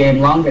been in the game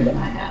longer than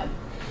I have.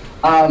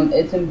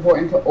 It's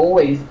important to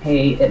always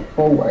pay it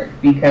forward,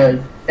 because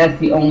that's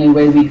the only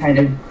way we kind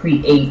of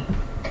create,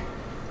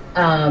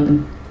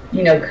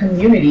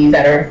 communities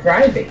that are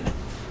thriving.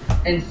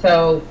 And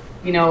so,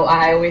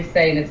 I always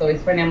say, and it's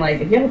always funny, I'm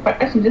like, if you have a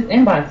question, just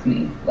inbox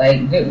me.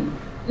 Like, dude,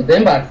 just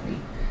inbox me.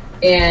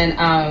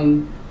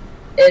 And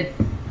it's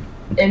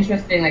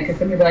interesting, like, because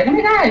some people are like, oh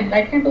my God,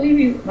 I can't believe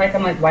you. Like,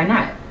 I'm like, why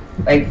not?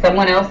 Like,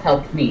 someone else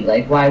helped me.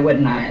 Like, why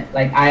wouldn't I?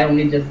 Like, I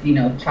only just,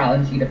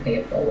 challenge you to pay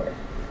it forward.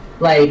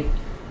 Like,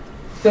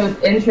 so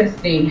it's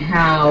interesting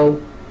how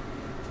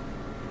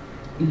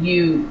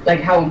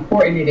how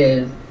important it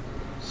is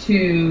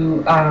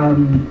to,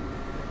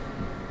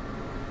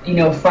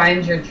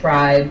 find your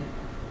tribe,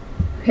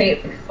 pay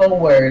it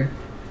forward,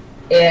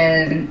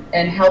 and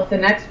help the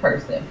next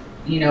person.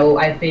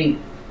 I think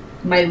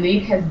my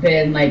lead has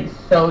been, like,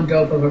 so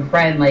dope of a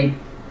friend. Like,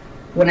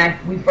 when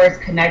we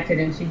first connected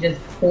and she just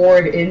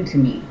poured into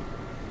me.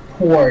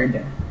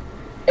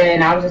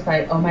 And I was just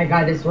like, oh my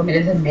God, this woman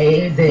is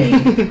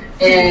amazing.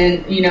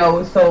 And,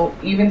 so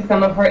even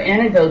some of her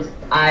anecdotes,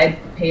 I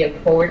pay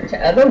it forward to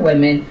other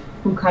women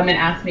who come and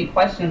ask me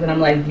questions. And I'm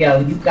like, yo,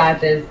 you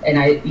got this. And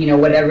I,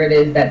 whatever it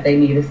is that they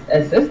need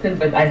assistance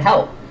with, I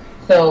help.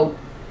 So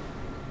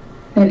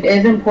it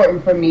is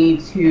important for me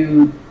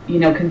to,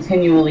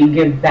 continually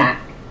give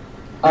back.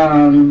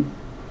 And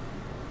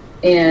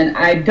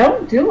I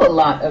don't do a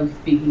lot of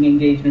speaking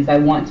engagements. I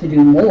want to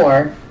do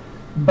more,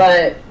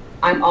 but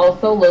I'm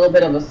also a little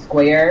bit of a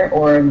square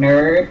or a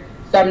nerd.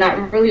 So I'm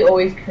not really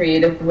always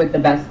creative with the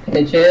best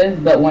pitches,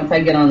 but once I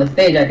get on the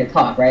stage, I can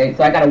talk, right?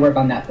 So I got to work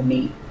on that for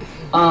me.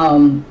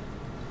 And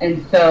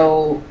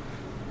so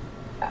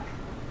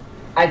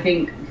I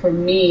think for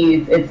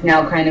me, it's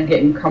now kind of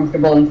getting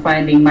comfortable and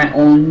finding my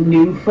own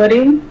new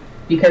footing,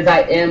 because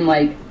I am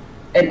like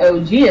an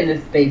OG in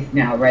this space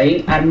now,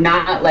 right? I'm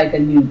not like a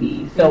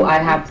newbie. So I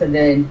have to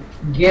then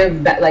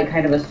give that, like,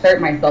 kind of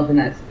assert myself in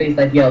that space,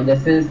 like, yo,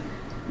 this is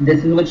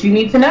what you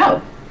need to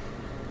know.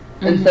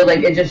 And so,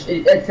 like,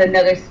 it's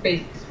another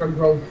space for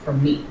growth for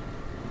me.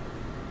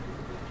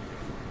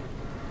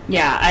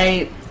 Yeah,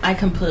 I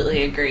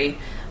completely agree.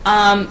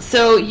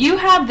 So you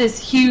have this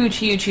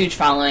huge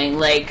following.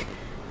 Like,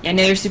 I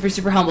know you're super,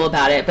 super humble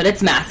about it, but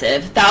it's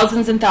massive.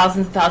 Thousands and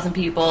thousands and thousands of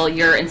people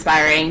you're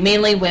inspiring,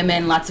 mainly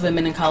women, lots of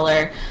women in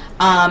color.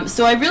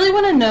 So I really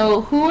want to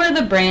know, who are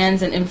the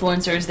brands and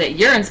influencers that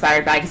you're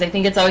inspired by? Because I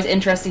think it's always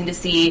interesting to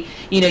see,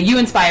 you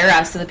inspire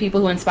us. So the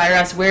people who inspire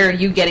us, where are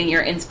you getting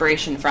your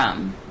inspiration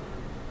from?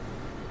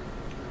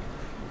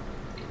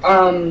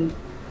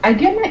 I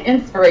get my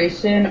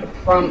inspiration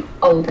from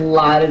a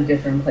lot of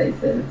different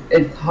places.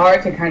 It's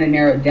hard to kind of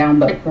narrow it down,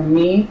 but for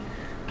me,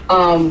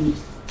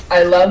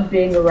 I love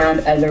being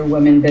around other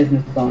women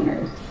business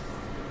owners,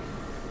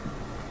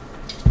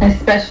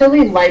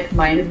 especially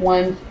like-minded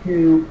ones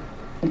who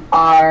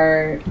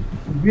are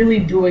really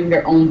doing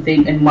their own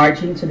thing and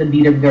marching to the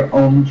beat of their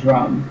own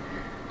drum,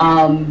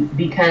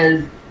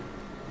 because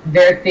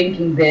they're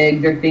thinking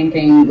big, they're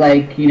thinking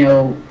like,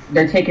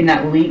 they're taking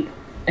that leap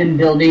and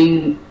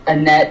building a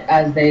net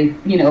as they,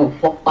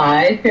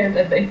 fly,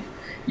 as they,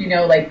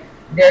 like,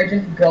 they're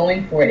just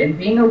going for it. And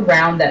being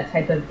around that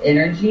type of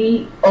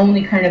energy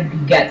only kind of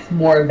begets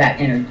more of that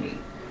energy.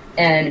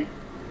 And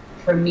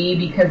for me,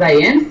 because I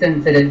am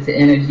sensitive to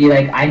energy,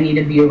 like, I need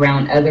to be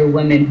around other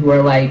women who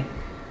are like,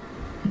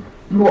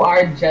 who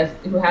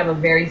have a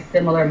very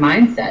similar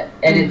mindset.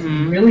 And it's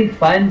really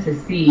fun to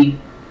see,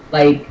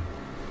 like,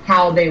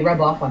 how they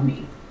rub off on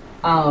me.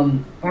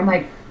 I'm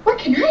like, what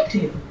can I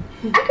do?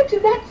 I could do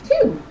that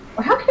too.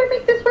 Or how can I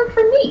make this work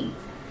for me?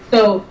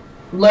 So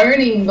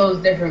learning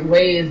those different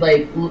ways,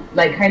 like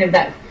kind of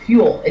that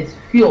fuel. It's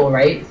fuel,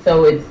 right?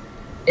 So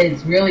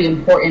it's really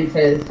important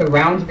to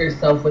surround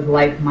yourself with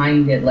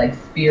like-minded, like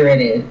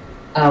spirited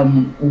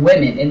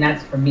women, and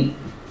that's for me.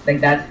 Like,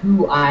 that's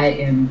who I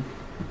am,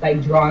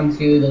 like, drawn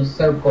to, those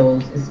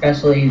circles,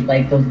 especially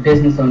like those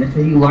business owners,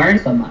 because you learn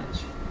so much.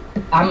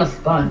 I'm a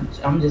sponge.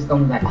 I'm just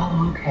going like,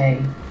 oh,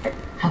 okay,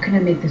 how can I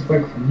make this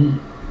work for me?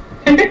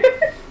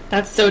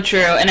 That's so true.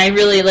 And I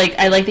really like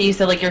that you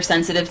said, like, you're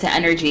sensitive to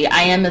energy.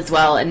 I am as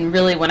well. And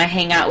really, when I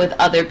hang out with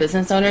other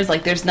business owners,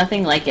 like, there's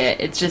nothing like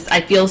it. It's just, I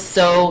feel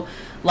so,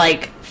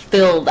 like,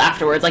 filled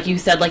afterwards. Like you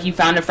said, like, you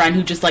found a friend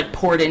who just, like,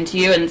 poured into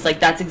you. And it's like,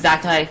 that's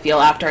exactly how I feel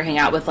after I hang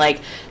out with,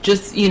 like,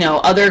 just,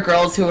 other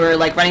girls who are,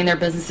 like, running their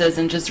businesses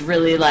and just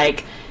really,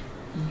 like,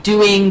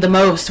 doing the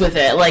most with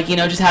it, like, you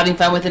know, just having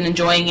fun with it,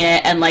 enjoying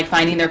it, and like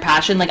finding their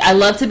passion. Like, I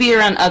love to be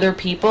around other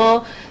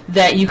people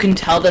that you can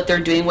tell that they're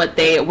doing what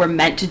they were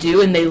meant to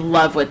do and they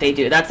love what they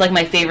do. That's like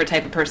my favorite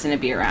type of person to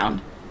be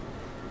around.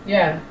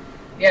 Yeah,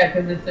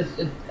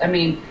 because I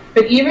mean,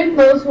 but even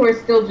those who are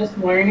still just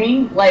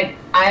learning, like,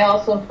 I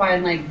also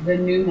find like the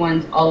new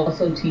ones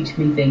also teach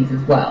me things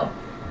as well,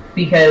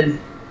 because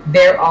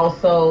they're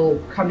also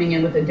coming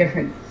in with a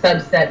different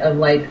subset of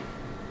like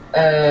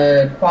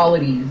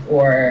qualities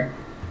or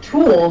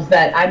tools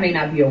that I may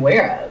not be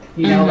aware of.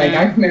 You know, like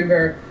I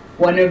remember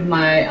one of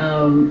my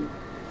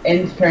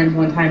interns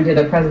one time did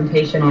a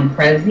presentation on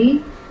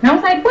Prezi, and I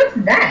was like, "What's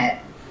that?"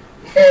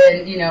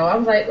 And you know, I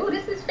was like, "Oh,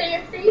 this is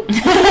fancy."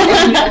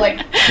 And, you know,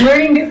 like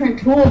learning different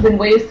tools and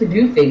ways to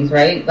do things,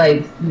 right?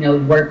 Like, you know,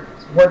 work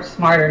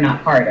smarter,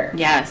 not harder.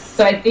 Yes.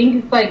 So I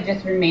think it's like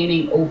just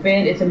remaining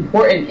open. It's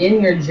important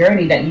in your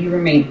journey that you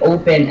remain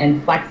open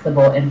and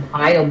flexible and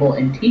pliable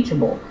and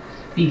teachable,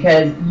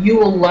 because you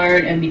will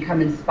learn and become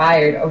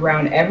inspired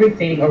around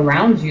everything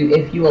around you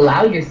if you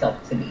allow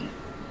yourself to be.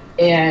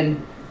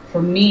 And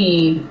for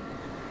me,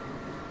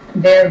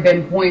 there have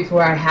been points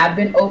where I have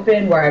been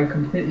open, where I've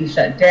completely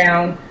shut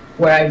down,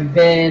 where I've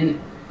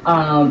been,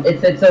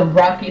 it's a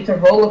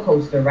roller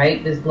coaster,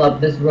 right? This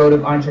road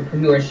of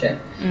entrepreneurship.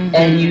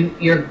 And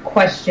you're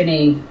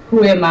questioning,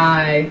 who am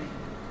I?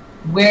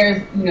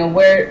 Where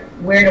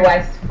do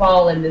I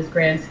fall in this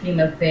grand scheme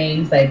of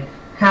things? Like,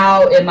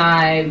 how am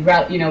I,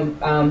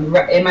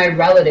 am I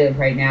relative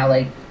right now?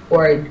 Like,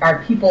 or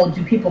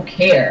do people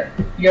care?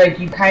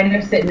 You kind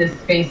of sit in this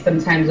space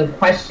sometimes of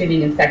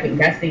questioning and second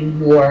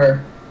guessing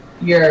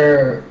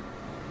your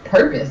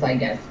purpose, I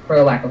guess,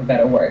 for lack of a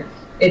better word.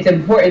 It's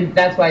important.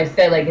 That's why I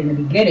said, like in the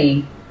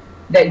beginning,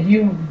 that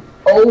you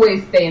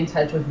always stay in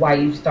touch with why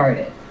you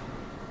started,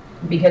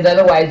 because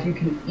otherwise you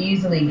can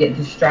easily get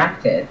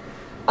distracted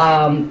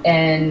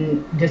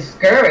and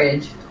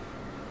discouraged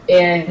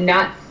and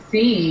not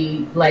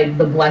see like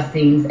the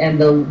blessings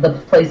and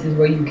the places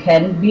where you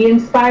can be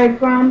inspired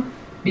from,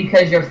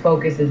 because your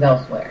focus is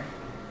elsewhere.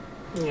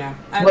 Yeah.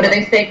 What do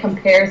they say?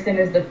 Comparison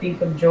is the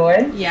thief of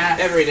joy. Yes.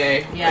 Every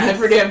day. Yes.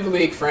 Every day of the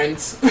week,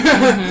 friends.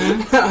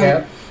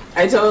 Yep.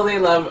 I totally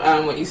love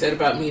what you said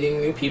about meeting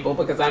new people,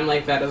 because I'm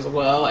like that as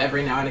well.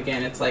 Every now and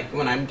again, it's like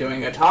when I'm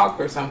doing a talk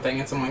or something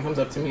and someone comes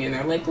up to me and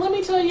they're like, "Let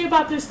me tell you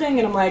about this thing,"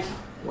 and I'm like,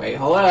 "Wait,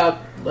 hold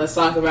up. Let's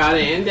talk about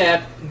it in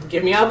depth.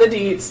 Give me all the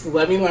deets.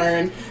 Let me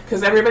learn."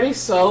 Because everybody's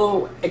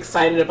so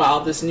excited about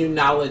all this new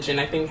knowledge, and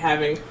I think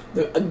having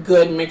a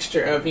good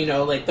mixture of, you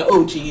know, like the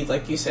OGs,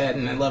 like you said,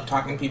 and I love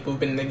talking to people who've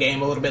been in the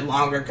game a little bit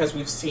longer because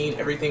we've seen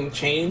everything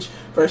change,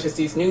 versus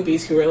these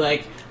newbies who are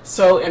like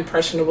so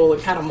impressionable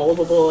and kind of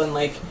moldable and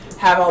like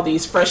have all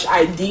these fresh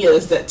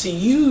ideas that to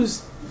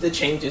use the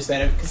changes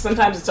that have, because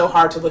sometimes it's so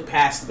hard to look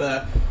past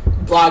the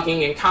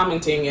blogging and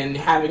commenting and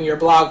having your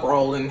blog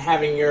roll and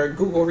having your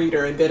Google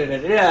Reader and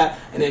da-da-da-da-da,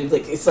 and then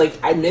like it's like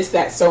I miss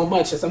that so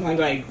much that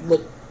sometimes I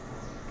look,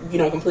 you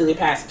know, completely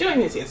past doing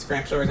these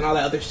Instagram stories and all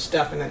that other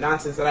stuff and that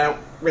nonsense that I don't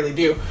really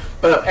do.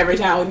 But every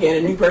time and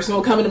again, a new person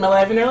will come into my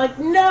life and they're like,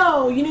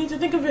 "No, you need to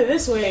think of it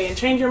this way and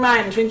change your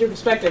mind and change your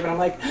perspective," and I'm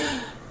like,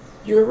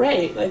 "You're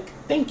right. Like,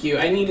 thank you.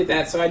 I needed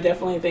that." So I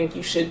definitely think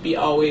you should be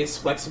always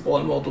flexible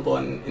and moldable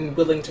and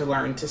willing to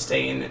learn to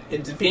stay in.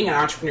 Being an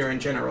entrepreneur in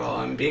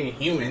general, being a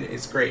human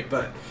is great,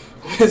 but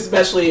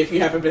especially if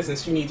you have a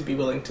business, you need to be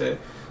willing to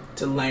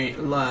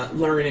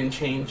learn and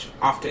change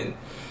often.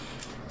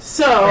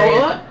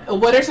 So,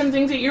 what are some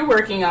things that you're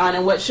working on,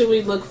 and what should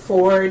we look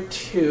forward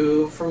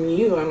to from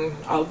you, and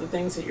all the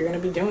things that you're going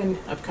to be doing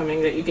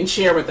upcoming that you can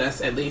share with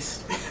us, at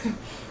least?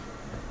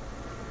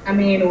 I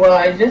mean, well,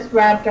 I just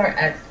wrapped our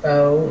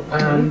expo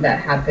that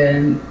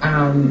happened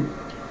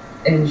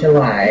in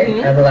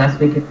July, the last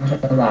week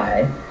of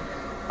July.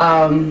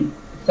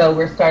 So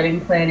we're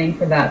starting planning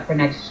for that for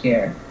next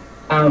year,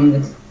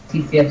 the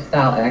TCF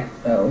Style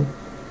Expo.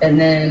 And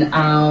then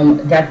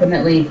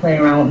definitely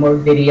playing around with more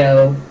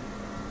video,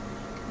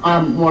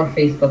 more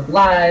Facebook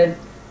Live,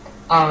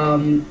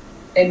 and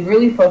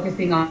really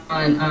focusing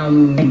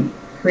on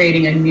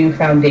creating a new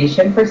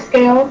foundation for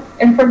scale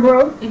and for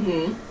growth.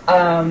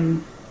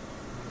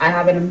 I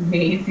have an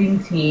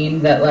amazing team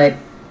that, like,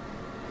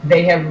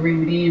 they have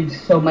relieved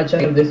so much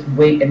of this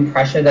weight and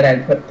pressure that I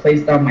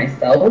placed on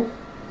myself.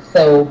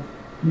 So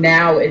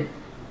now it's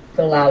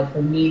allowed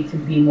for me to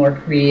be more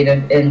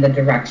creative in the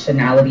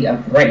directionality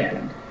of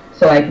brand.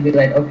 So I can be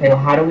like, okay, well,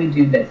 how do we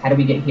do this? How do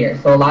we get here?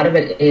 So a lot of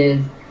it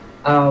is,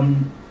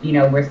 you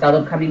know, we're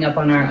still coming up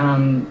on our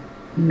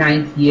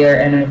 9th year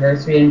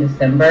anniversary in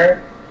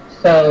December.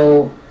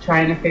 So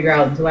trying to figure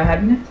out, do I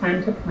have enough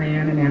time to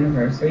plan an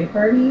anniversary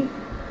party?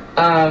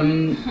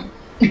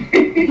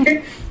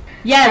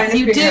 Yes,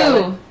 you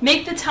do.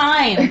 Make the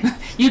time.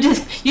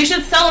 You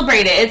should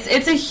celebrate it.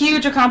 It's a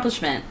huge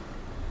accomplishment.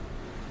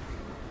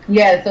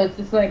 Yeah, so it's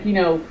just like, you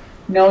know,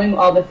 knowing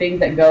all the things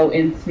that go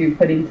into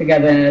putting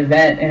together an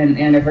event and an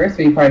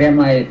anniversary party, I'm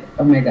like,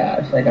 oh my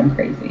gosh, like I'm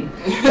crazy.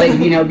 Like,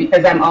 you know,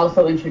 because I'm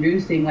also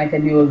introducing like a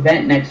new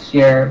event next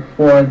year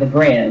for the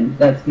brand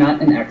that's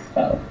not an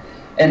expo.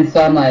 And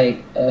so I'm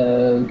like,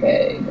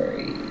 okay,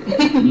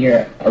 Marie,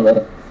 you're a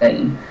little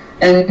insane.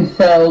 And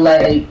so,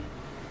 like,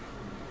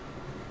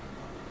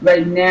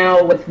 right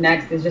now, what's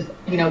next is just,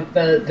 you know,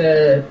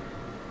 the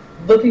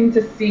looking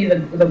to see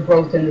the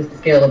growth in the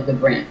scale of the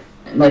brand.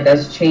 Like,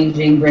 us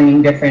changing,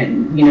 bringing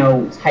different, you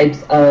know,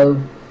 types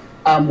of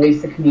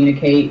ways to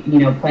communicate, you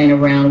know, playing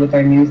around with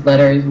our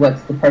newsletters,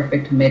 what's the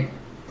perfect mix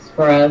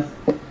for us.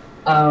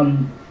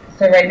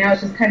 So right now,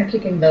 it's just kind of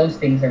kicking those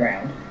things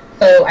around.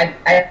 So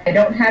I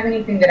don't have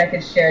anything that I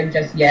could share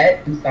just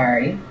yet. I'm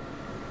sorry,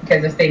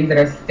 because there's things that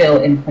are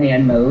still in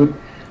plan mode.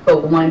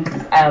 But once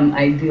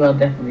I do, I'll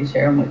definitely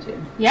share them with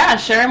you. Yeah,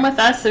 share them with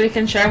us so we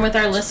can share them with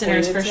our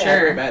listeners for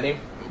sure. Everybody.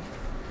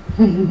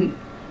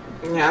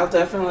 Yeah, I'll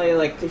definitely,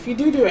 like, if you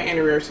do an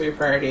anniversary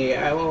party,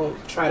 I will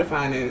try to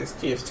find an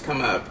excuse to come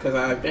up, because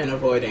I've been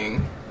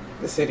avoiding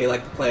the city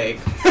like the plague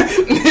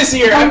this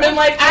year. I've been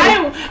like,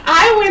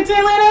 I went to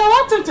Atlanta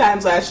lots of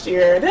times last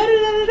year,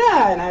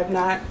 and I've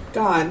not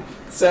gone.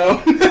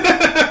 So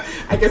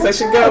I guess I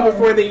should go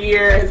before the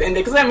year has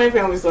ended, because my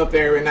family's still up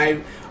there,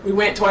 and we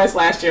went twice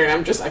last year,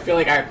 and I feel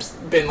like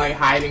I've been like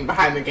hiding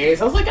behind the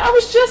gates. I was like, I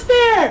was just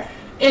there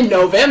in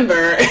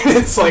November, and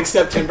it's like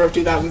September of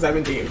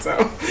 2017,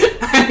 so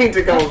I need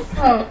to go.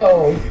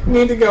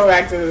 Need to go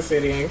back to the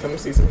city and come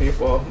see some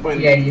people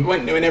when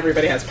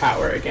everybody has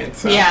power again.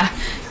 So. Yeah.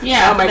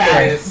 Oh my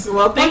goodness.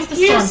 Well, thank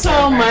you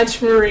so much,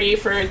 Marie,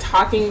 for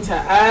talking to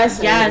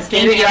us. Yes,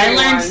 thank you. I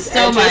learned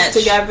so much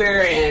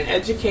together and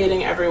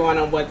educating everyone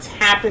on what's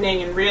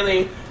happening, and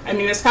really, I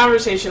mean, this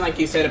conversation, like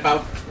you said,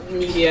 about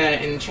media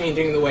and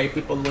changing the way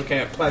people look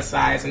at plus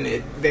size,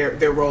 and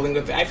they're rolling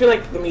with it. I feel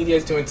like the media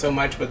is doing so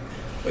much with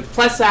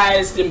plus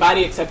size and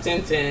body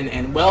acceptance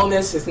and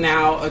wellness is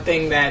now a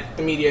thing that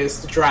the media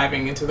is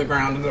driving into the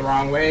ground in the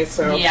wrong way.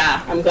 So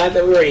yeah. I'm glad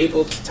that we were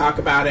able to talk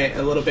about it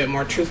a little bit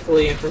more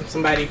truthfully, and from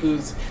somebody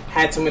who's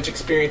had so much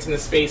experience in the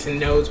space and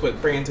knows what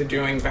brands are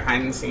doing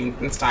behind the scenes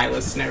and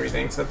stylists and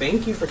everything. So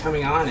thank you for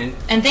coming on,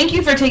 and thank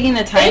you for taking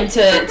the time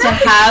to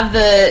have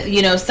the,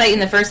 you know, site in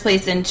the first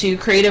place, and to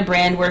create a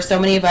brand where so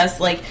many of us,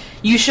 like,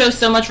 you show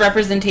so much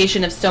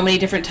representation of so many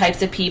different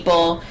types of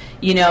people.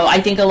 You know, I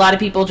think a lot of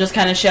people just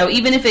kind of show,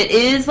 even if it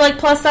is like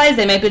plus size,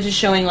 they might be just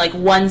showing like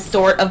one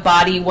sort of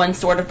body, one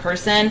sort of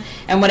person.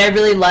 And what I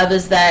really love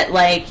is that,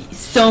 like,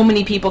 so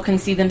many people can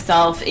see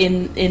themselves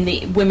in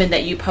the women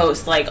that you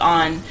post, like,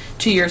 on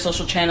to your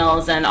social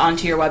channels and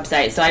onto your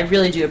website. So I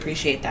really do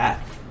appreciate that.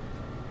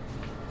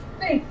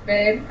 Thanks,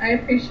 babe. I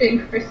appreciate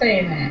you for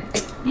saying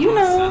that. You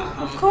know,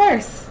 of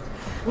course.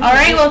 All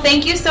right, well,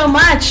 thank you so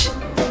much.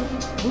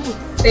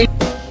 Thank